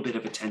a little bit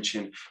of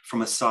attention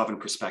from a sovereign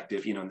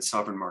perspective, in the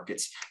sovereign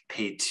markets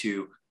paid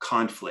to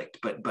conflict,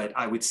 but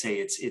I would say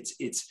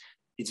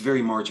it's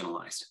very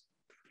marginalized.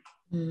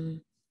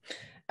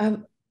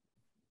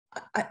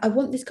 I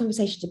want this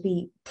conversation to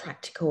be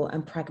practical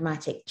and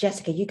pragmatic.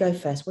 Jessica, you go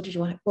first. What do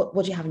you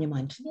have in your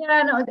mind?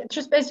 Yeah, no,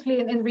 just basically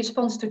in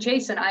response to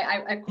Jason,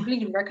 I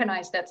completely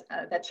recognize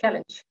that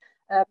challenge.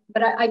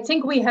 But I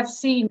think we have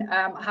seen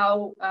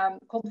how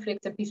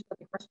conflict and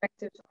peace-building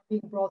perspectives are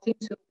being brought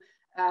into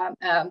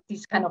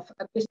these kind of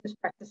business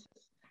practices.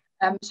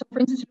 So, for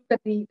instance, look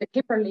at the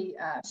Kimberley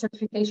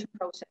certification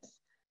process.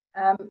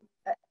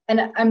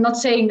 And I'm not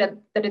saying that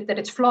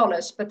it's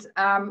flawless, but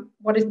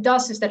what it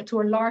does is that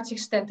to a large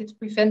extent, it's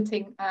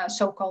preventing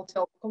so-called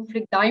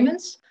conflict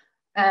diamonds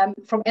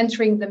from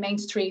entering the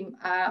mainstream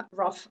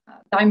rough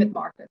diamond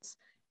markets.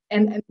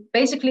 And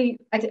basically,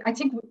 I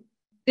think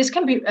this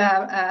can be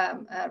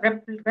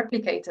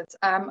replicated.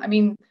 I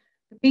mean,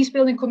 the peace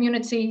building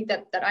community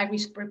that I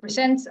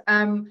represent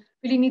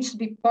really needs to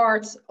be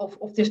part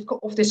of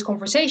this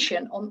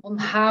conversation on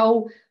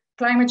how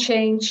climate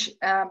change,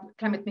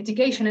 climate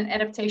mitigation and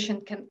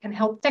adaptation can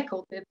help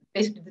tackle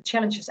basically the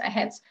challenges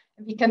ahead.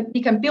 And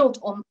we can build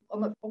on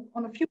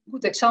a few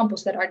good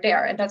examples that are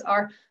there and that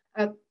are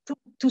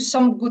to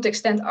some good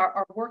extent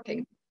are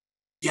working.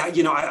 Yeah,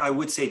 I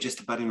would say, just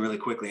to butt in really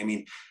quickly, I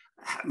mean,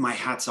 my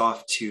hat's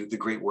off to the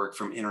great work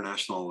from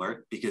International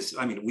Alert, because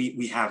I mean,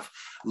 we have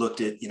looked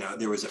at,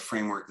 there was a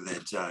framework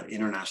that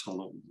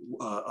International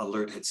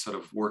Alert had sort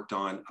of worked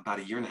on about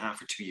 1.5 years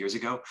or 2 years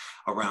ago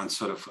around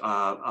sort of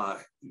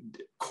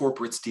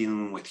corporates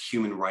dealing with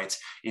human rights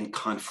in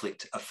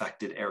conflict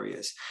affected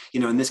areas.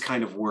 And this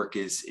kind of work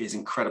is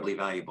incredibly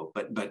valuable,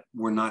 but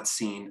we're not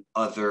seeing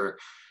other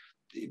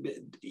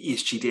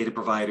ESG data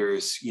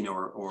providers,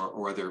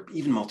 or other,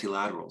 even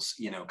multilaterals,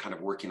 kind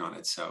of working on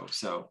it. So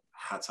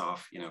hats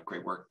off,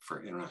 great work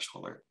for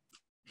International Alert.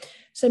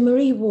 So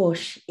Marie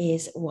Walsh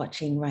is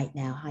watching right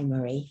now. Hi,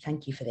 Marie.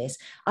 Thank you for this.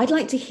 I'd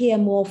like to hear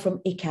more from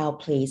Ikal,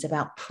 please,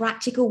 about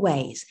practical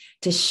ways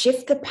to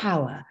shift the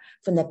power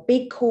from the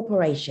big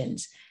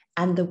corporations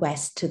and the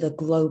West to the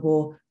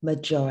global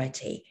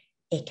majority.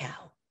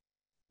 Ikal.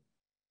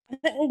 I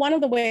think one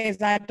of the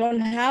ways, I don't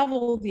have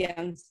all the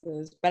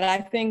answers, but I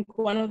think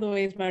one of the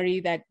ways,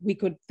 Marie, that we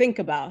could think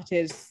about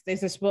is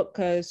there's this book,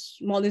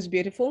 Small is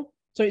Beautiful.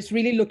 So it's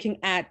really looking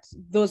at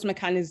those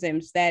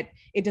mechanisms that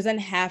it doesn't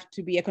have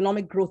to be,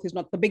 economic growth is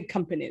not the big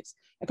companies.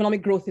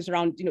 Economic growth is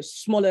around,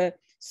 smaller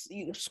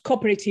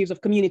cooperatives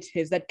of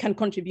communities that can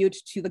contribute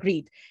to the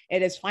grid.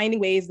 It is finding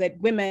ways that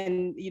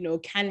women,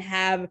 can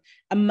have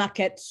a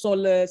market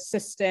solar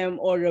system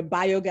or a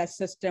biogas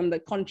system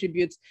that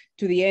contributes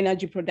to the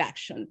energy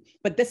production.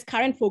 But this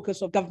current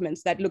focus of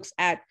governments that looks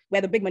at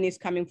where the big money is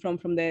coming from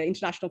the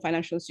international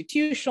financial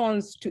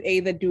institutions to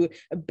either do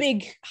a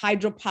big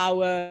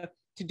hydropower,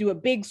 to do a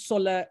big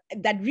solar,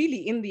 that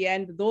really in the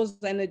end,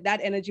 that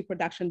energy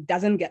production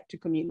doesn't get to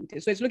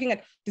communities. So it's looking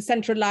at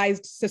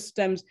decentralized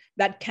systems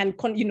that can,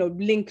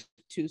 link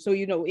to. So,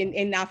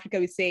 in Africa,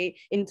 we say,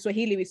 in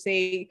Swahili, we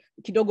say,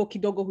 kidogo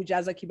kidogo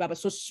hujaza kibaba.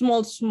 So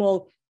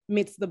small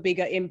meets the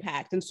bigger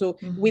impact. And so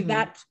with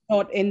that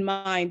thought in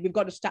mind, we've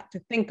got to start to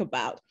think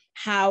about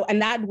how, and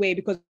that way,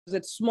 because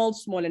it's small,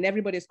 and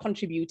everybody's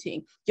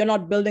contributing, you're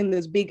not building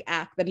this big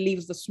act that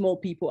leaves the small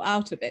people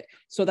out of it,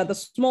 so that the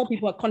small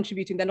people are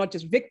contributing. They're not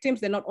just victims,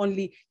 they're not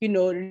only,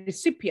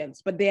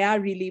 recipients, but they are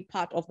really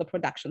part of the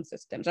production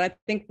systems. And I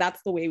think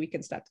that's the way we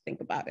can start to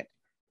think about it.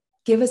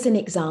 Give us an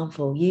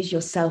example, use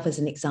yourself as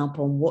an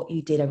example on what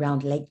you did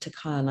around Lake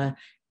Turkana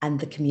and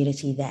the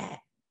community there.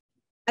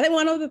 I think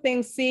one of the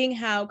things, seeing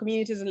how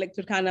communities in Lake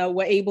Turkana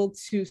were able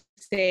to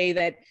say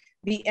that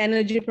the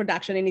energy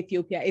production in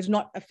Ethiopia is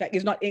not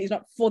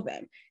for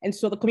them. And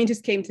so the communities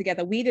came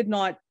together. We did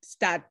not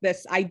start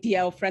this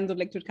idea of Friends of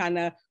Lake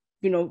Turkana,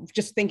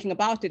 just thinking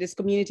about it. It's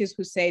communities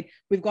who said,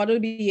 we've got to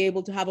be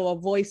able to have our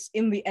voice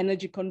in the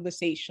energy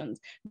conversations,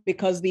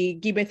 because the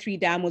Gibe 3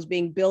 dam was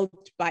being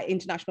built by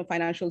international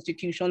financial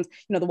institutions,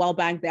 the World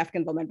Bank, the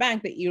African Development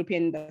Bank, the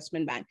European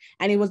Investment Bank.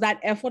 And it was that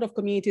effort of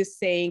communities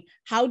saying,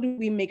 how do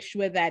we make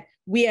sure that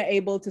we are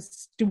able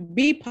to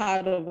be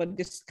part of a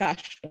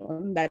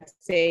discussion that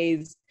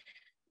says,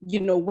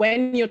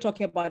 when you're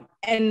talking about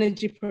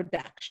energy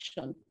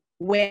production,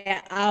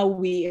 where are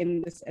we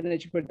in this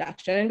energy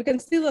production? And we can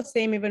see the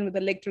same even with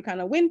the Lake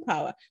Turkana wind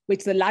power, which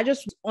is the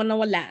largest on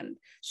our land.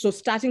 So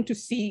starting to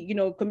see,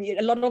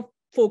 a lot of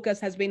focus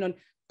has been on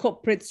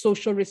corporate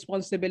social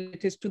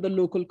responsibilities to the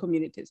local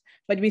communities.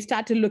 But we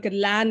start to look at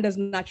land as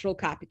natural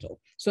capital,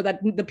 so that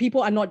the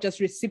people are not just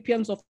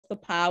recipients of the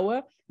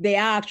power, they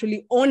are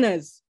actually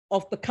owners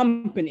of the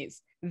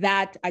companies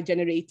that are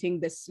generating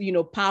this,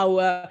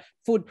 power,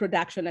 food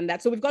production, and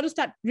that. So we've got to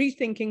start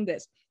rethinking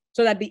this,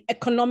 so that the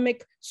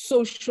economic,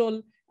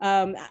 social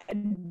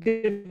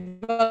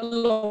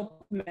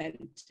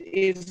development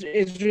is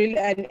really,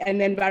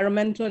 and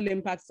environmental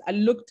impacts are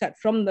looked at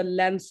from the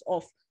lens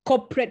of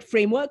corporate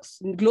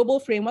frameworks, global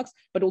frameworks,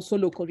 but also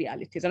local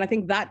realities. And I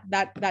think that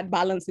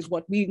balance is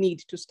what we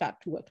need to start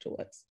to work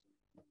towards.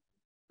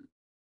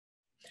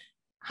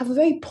 I have a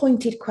very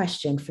pointed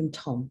question from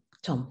Tom.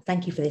 Tom,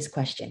 thank you for this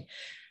question.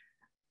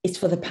 It's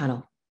for the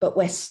panel, but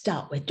we'll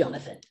start with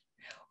Jonathan.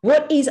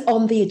 What is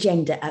on the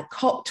agenda at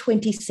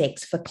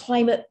COP26 for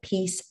climate,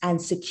 peace and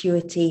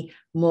security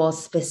more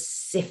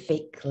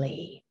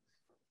specifically?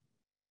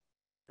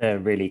 A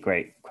really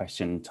great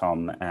question,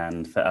 Tom,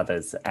 and for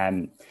others.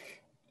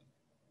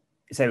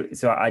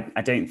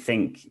 I don't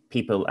think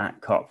people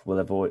at COP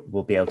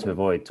will be able to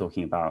avoid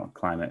talking about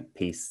climate,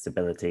 peace,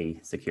 stability,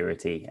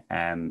 security.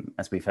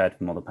 As we've heard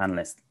from all the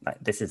panelists, like,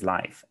 this is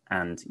life.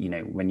 And, you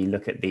know, when you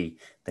look at the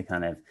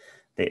kind of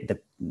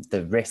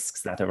the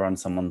risks that are on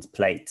someone's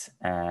plate,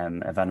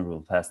 a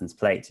vulnerable person's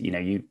plate, you know,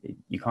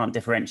 you can't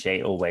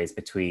differentiate always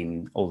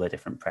between all the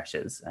different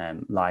pressures.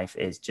 Life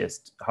is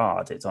just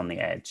hard, it's on the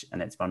edge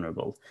and it's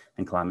vulnerable,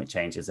 and climate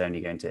change is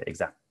only going to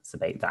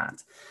exacerbate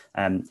that.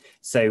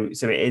 So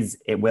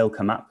it will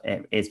come up.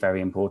 It is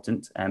very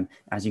important.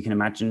 As you can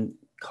imagine,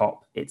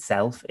 COP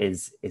itself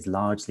is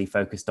largely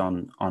focused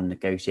on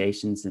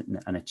negotiations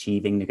and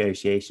achieving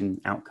negotiation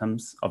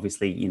outcomes.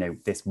 Obviously, you know,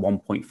 this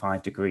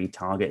 1.5 degree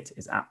target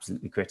is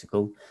absolutely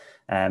critical.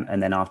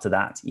 And then after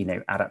that, you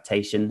know,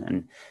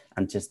 adaptation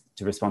and just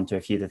to respond to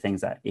a few of the things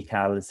that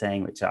Ikal is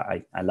saying, which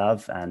I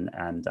love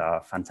and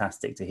are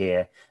fantastic to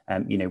hear.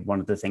 You know,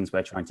 one of the things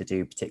we're trying to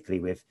do, particularly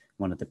with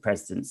one of the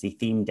presidency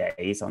theme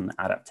days on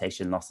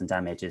adaptation, loss and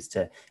damage, is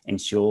to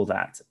ensure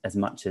that as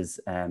much as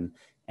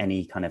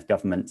any kind of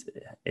government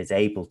is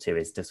able to,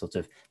 is to sort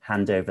of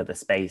hand over the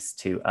space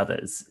to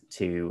others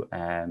to,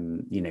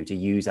 you know, to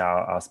use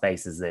our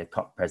space as the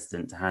COP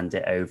president to hand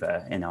it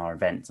over in our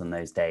events on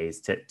those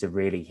days to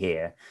really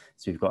hear.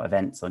 So we've got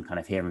events on kind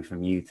of hearing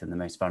from youth and the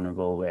most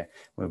vulnerable. We're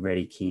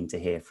really keen to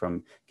hear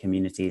from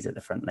communities at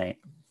the front line,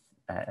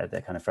 at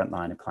the kind of front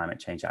line of climate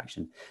change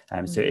action.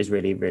 So it is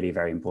really, really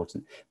very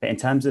important. But in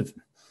terms of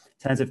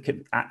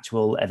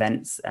actual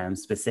events,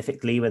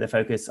 specifically with a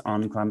focus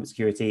on climate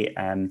security,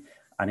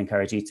 I'd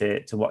encourage you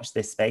to watch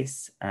this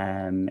space.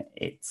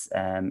 It's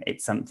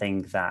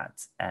something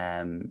that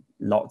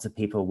lots of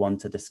people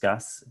want to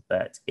discuss,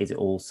 but is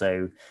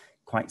also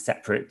quite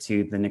separate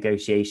to the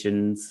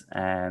negotiations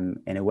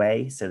in a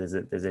way. So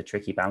there's a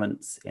tricky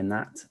balance in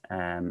that.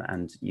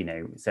 And, you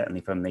know,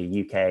 certainly from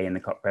the UK and the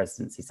COP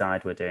presidency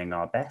side, we're doing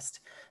our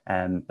best.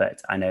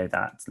 But I know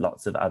that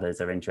lots of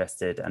others are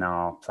interested and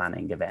are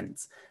planning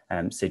events.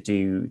 So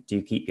do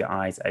keep your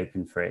eyes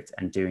open for it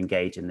and do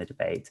engage in the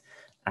debate.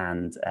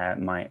 And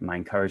my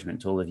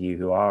encouragement to all of you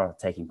who are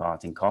taking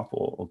part in COP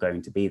or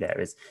going to be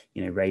there is,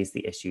 you know, raise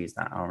the issues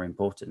that are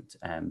important.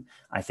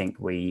 I think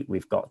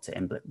we've got to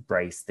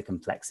embrace the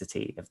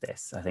complexity of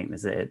this. I think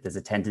there's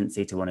a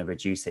tendency to want to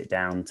reduce it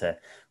down to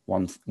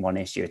one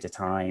issue at a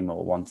time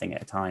or one thing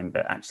at a time,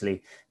 but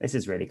actually this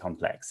is really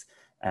complex.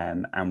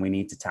 And we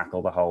need to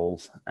tackle the whole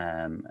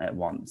at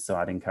once. So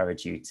I'd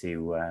encourage you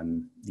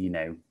to, you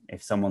know,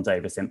 if someone's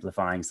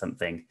oversimplifying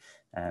something,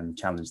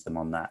 challenge them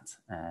on that.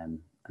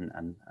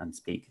 And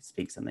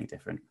speak something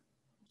different.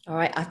 All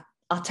right,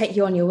 I'll take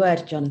you on your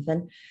word,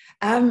 Jonathan.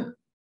 That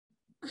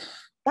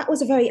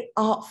was a very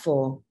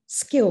artful,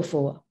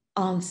 skillful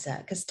answer,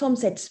 because Tom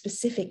said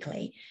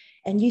specifically,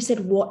 and you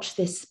said watch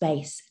this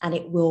space and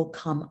it will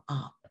come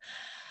up.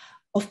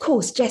 Of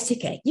course,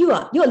 Jessica,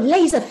 you're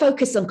laser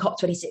focused on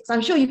COP26.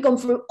 I'm sure you've gone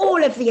through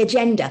all of the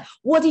agenda.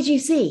 What did you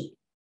see?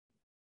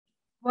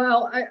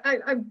 Well,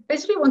 I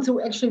basically want to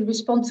actually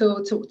respond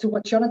to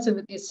what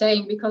Jonathan is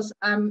saying, because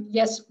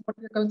yes, what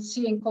we're going to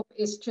see in COP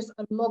is just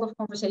a lot of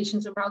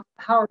conversations about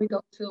how are we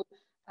going to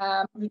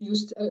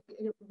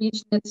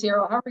reach net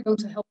zero, how are we going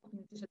to help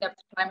communities adapt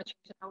to climate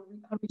change,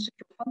 and how do we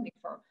secure funding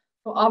for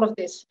all of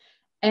this.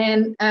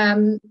 And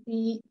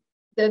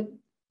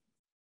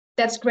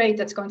that's great,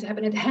 that's going to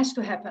happen, it has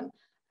to happen.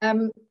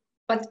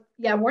 But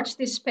yeah, watch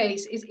this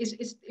space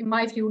is in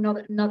my view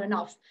not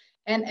enough.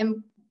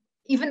 And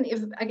even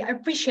if I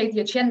appreciate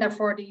the agenda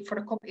for the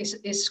COP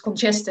is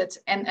congested,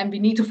 and we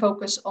need to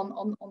focus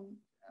on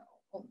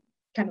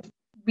kind of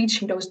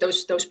reaching those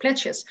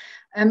pledges,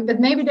 but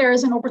maybe there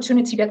is an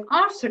opportunity that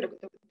after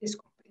this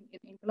COP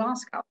in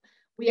Glasgow,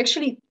 we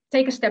actually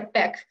take a step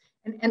back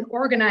and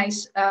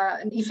organize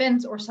an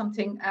event or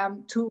something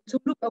to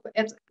look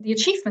at the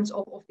achievements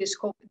of this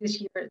COP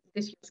this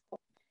year's COP,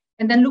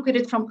 and then look at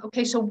it from,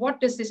 okay, so what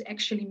does this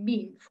actually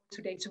mean for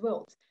today's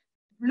world?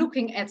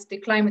 Looking at the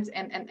climate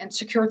and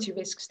security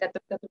risks that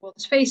the world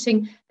is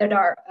facing, that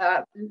are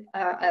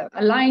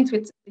aligned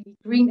with the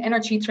green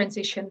energy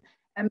transition,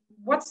 and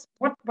what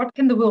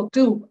can the world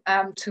do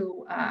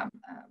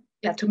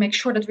to make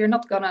sure that we're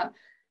not gonna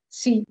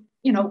see,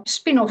 you know,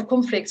 spin-off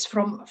conflicts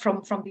from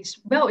these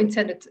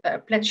well-intended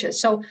pledges.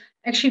 So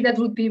actually, that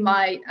would be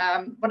my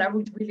what I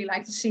would really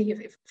like to see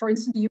if for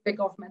instance, the UK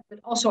government, but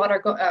also other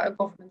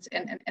governments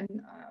and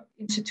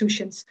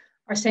institutions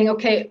are saying,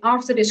 okay,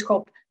 after this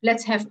COP,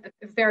 let's have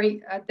a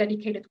very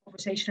dedicated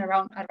conversation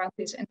around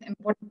this and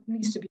what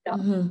needs to be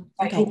done.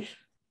 Mm-hmm. Okay.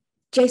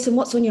 Jason,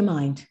 what's on your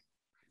mind?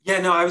 Yeah,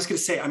 no, I was going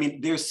to say, I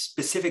mean, there's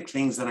specific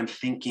things that I'm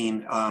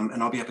thinking,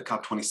 and I'll be at the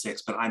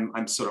COP26, but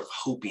I'm sort of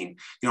hoping,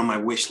 you know, my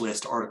wish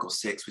list, Article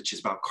 6, which is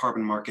about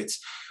carbon markets,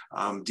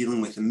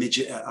 dealing with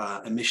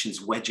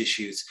emissions wedge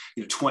issues.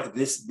 You know,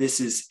 this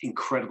is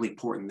incredibly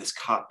important, this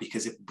COP,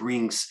 because it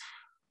brings,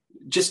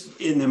 just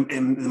in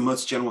the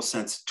most general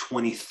sense,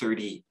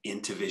 2030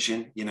 into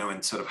vision, you know,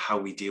 and sort of how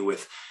we deal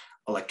with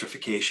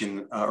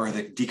electrification or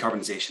the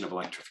decarbonization of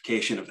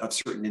electrification of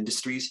certain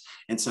industries.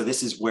 And so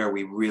this is where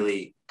we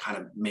really kind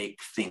of make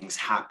things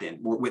happen,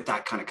 with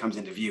that kind of comes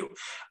into view.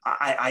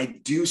 I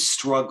do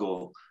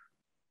struggle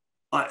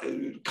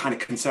kind of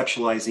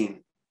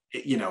conceptualizing,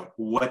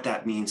 what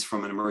that means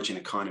from an emerging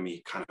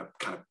economy kind of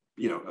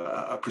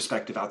a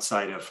perspective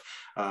outside of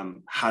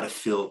how to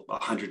fill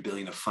 100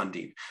 billion of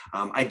funding.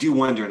 I do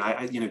wonder,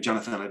 and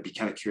Jonathan, I'd be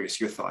kind of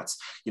curious your thoughts.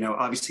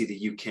 Obviously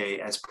the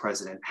UK as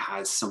president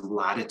has some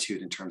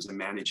latitude in terms of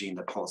managing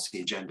the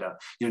policy agenda,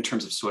 in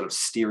terms of sort of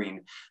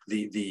steering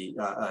the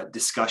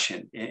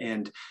discussion,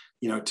 and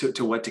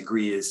to what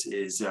degree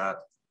is what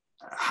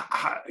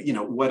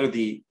are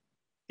the,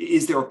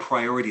 is there a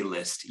priority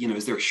list?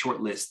 Is there a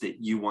short list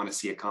that you want to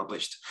see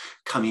accomplished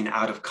coming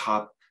out of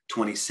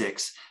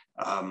COP26?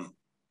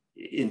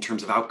 In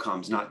terms of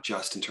outcomes, not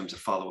just in terms of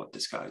follow-up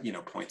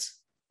points.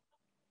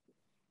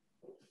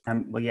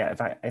 Well,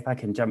 yeah, if I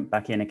can jump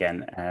back in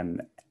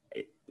again.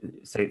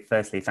 So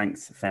firstly,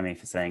 thanks, Femi,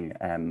 for saying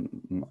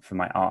for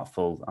my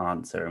artful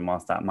answer. And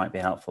whilst that might be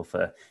helpful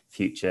for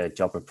future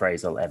job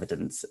appraisal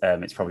evidence,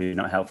 it's probably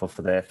not helpful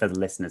for the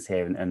listeners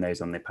here and those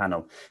on the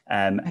panel.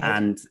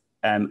 And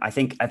I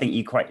think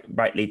you quite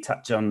rightly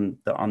touch on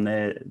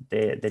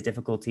the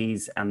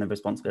difficulties and the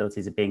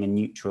responsibilities of being a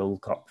neutral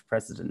COP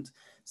president.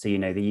 So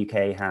the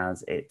UK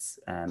has its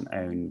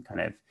own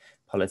kind of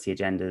policy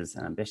agendas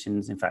and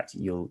ambitions. In fact,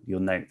 you'll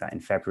note that in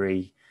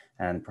February,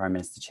 the Prime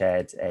Minister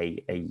chaired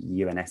a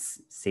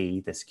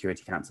UNSC, the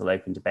Security Council,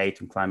 open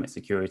debate on climate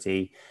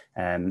security.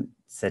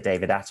 Sir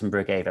David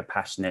Attenborough gave a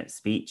passionate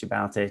speech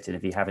about it, and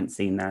if you haven't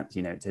seen that,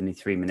 it's only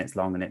 3 minutes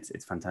long and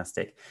it's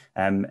fantastic.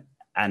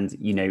 And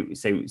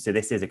so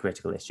this is a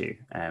critical issue.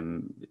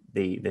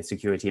 The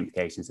security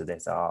implications of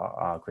this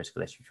are a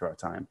critical issue for our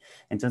time.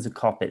 In terms of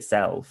COP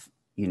itself,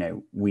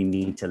 we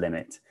need to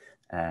limit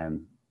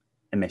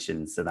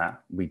emissions so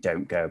that we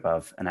don't go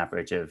above an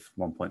average of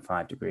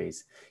 1.5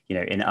 degrees.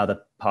 In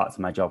other parts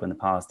of my job in the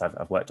past,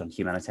 I've worked on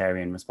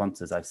humanitarian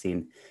responses. I've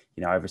seen,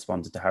 I've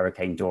responded to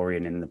Hurricane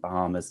Dorian in the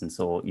Bahamas and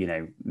saw,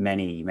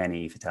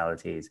 many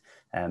fatalities.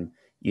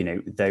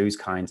 Those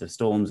kinds of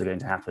storms are going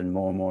to happen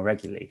more and more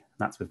regularly.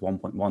 That's with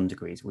 1.1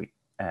 degrees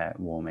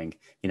warming.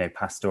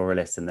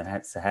 Pastoralists in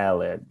the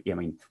Sahel,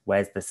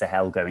 where's the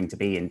Sahel going to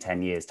be in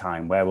 10 years'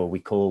 time? Where will we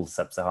call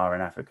sub-Saharan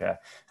Africa?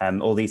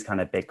 All these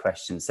kind of big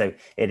questions. So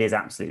it is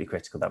absolutely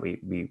critical that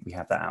we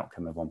have that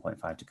outcome of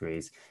 1.5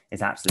 degrees.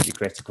 It's absolutely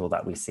critical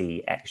that we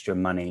see extra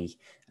money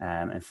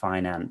and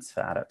finance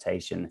for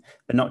adaptation,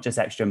 but not just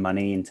extra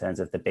money in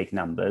terms of the big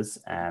numbers,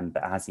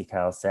 but as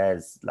Ikal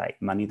says,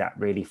 like money that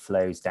really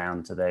flows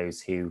down to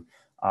those who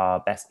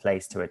are best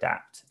placed to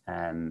adapt,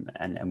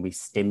 and we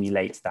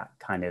stimulate that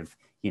kind of,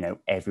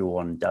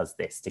 everyone does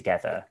this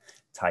together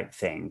type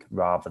thing,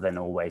 rather than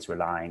always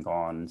relying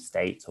on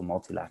states or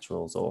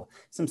multilaterals or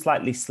some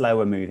slightly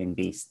slower moving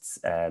beasts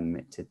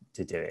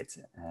to do it.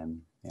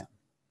 Yeah.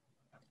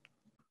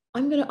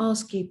 I'm going to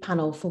ask you,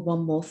 panel, for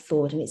one more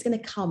thought, and it's going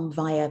to come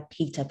via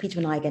Peter. Peter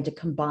and I are going to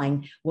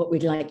combine what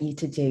we'd like you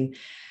to do.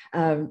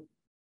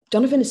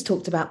 Jonathan has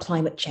talked about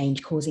climate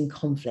change causing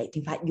conflict.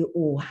 In fact, you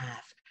all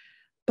have.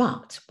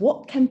 But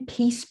what can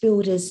peace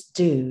builders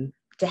do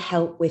to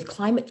help with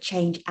climate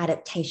change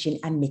adaptation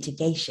and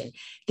mitigation?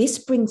 This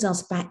brings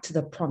us back to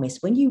the promise.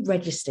 When you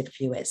registered,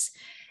 viewers,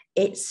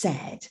 it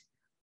said,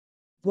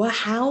 well,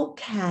 how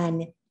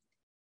can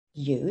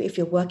you, if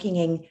you're working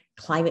in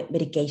climate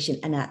mitigation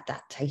and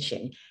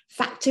adaptation,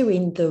 factor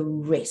in the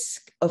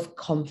risk of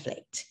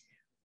conflict?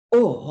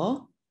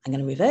 Or, I'm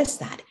going to reverse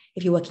that,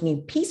 if you're working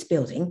in peace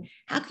building,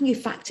 how can you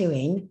factor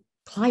in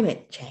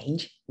climate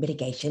change,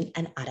 mitigation,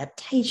 and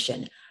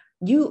adaptation?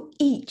 You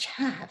each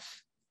have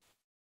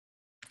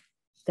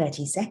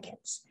 30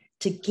 seconds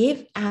to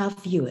give our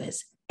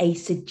viewers a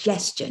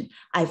suggestion,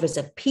 either as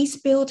a peace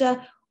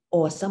builder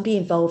or somebody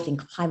involved in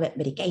climate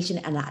mitigation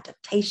and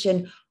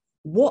adaptation.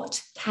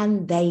 What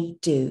can they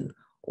do?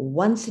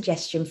 One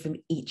suggestion from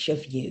each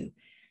of you.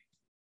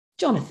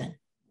 Jonathan.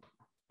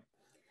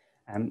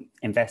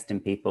 Invest in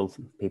people.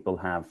 People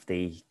have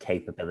the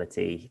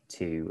capability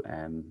to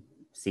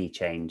see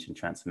change and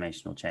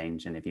transformational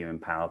change. And if you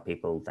empower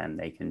people, then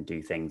they can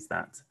do things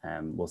that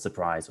will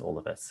surprise all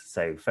of us.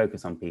 So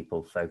focus on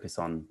people, focus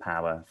on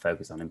power,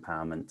 focus on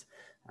empowerment,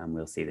 and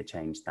we'll see the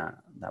change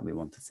that we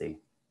want to see.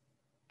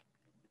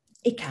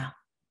 Ika.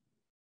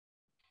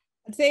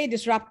 I'd say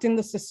disrupting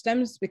the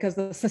systems, because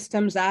the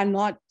systems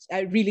are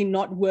really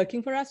not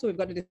working for us. So we've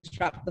got to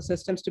disrupt the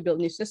systems to build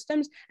new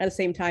systems. At the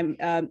same time,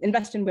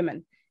 invest in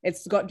women.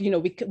 It's got,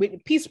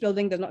 peace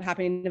building does not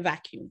happen in a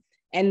vacuum.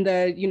 And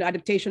the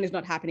adaptation is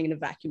not happening in a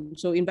vacuum.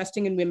 So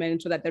investing in women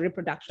so that the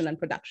reproduction and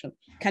production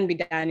can be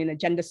done in a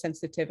gender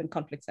sensitive and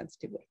conflict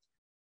sensitive way.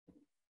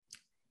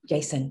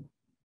 Jason.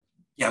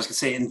 Yeah, I was going to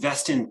say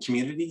invest in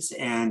communities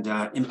and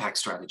impact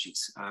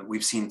strategies.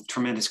 We've seen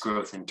tremendous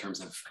growth in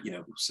terms of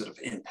sort of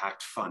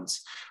impact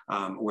funds,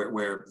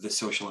 where the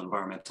social and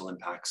environmental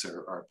impacts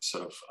are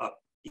sort of up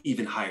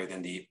even higher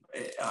than the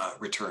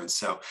returns.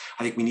 So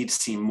I think we need to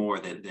see more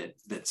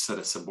that sort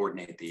of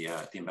subordinate the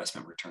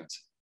investment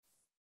returns.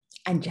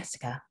 And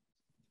Jessica?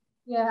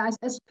 Yeah,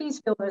 as peace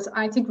builders,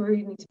 I think we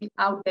really need to be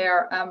out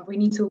there. We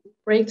need to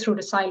break through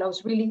the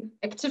silos, really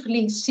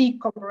actively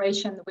seek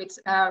cooperation with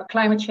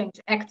climate change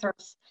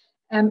actors.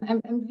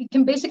 And we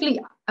can basically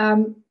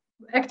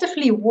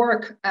actively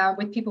work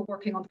with people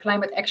working on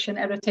climate action,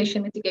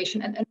 adaptation,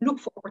 mitigation, and look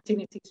for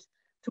opportunities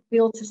to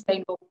build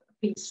sustainable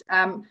peace.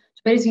 So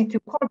basically to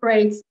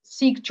collaborate,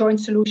 seek joint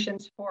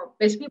solutions for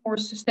basically more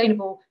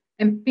sustainable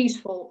and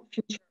peaceful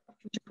future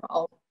for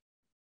all.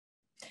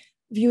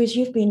 Viewers,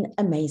 you've been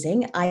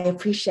amazing. I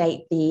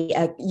appreciate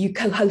the you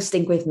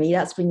co-hosting with me.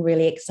 That's been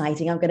really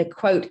exciting. I'm going to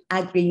quote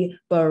Agri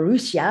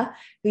Barusia,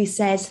 who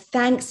says,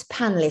 "Thanks,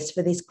 panelists,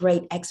 for this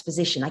great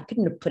exposition. I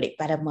couldn't have put it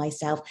better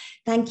myself.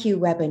 Thank you,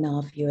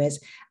 webinar viewers."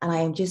 And I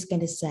am just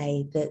going to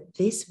say that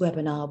this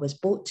webinar was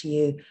brought to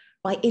you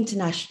by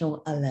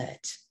International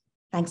Alert.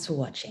 Thanks for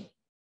watching.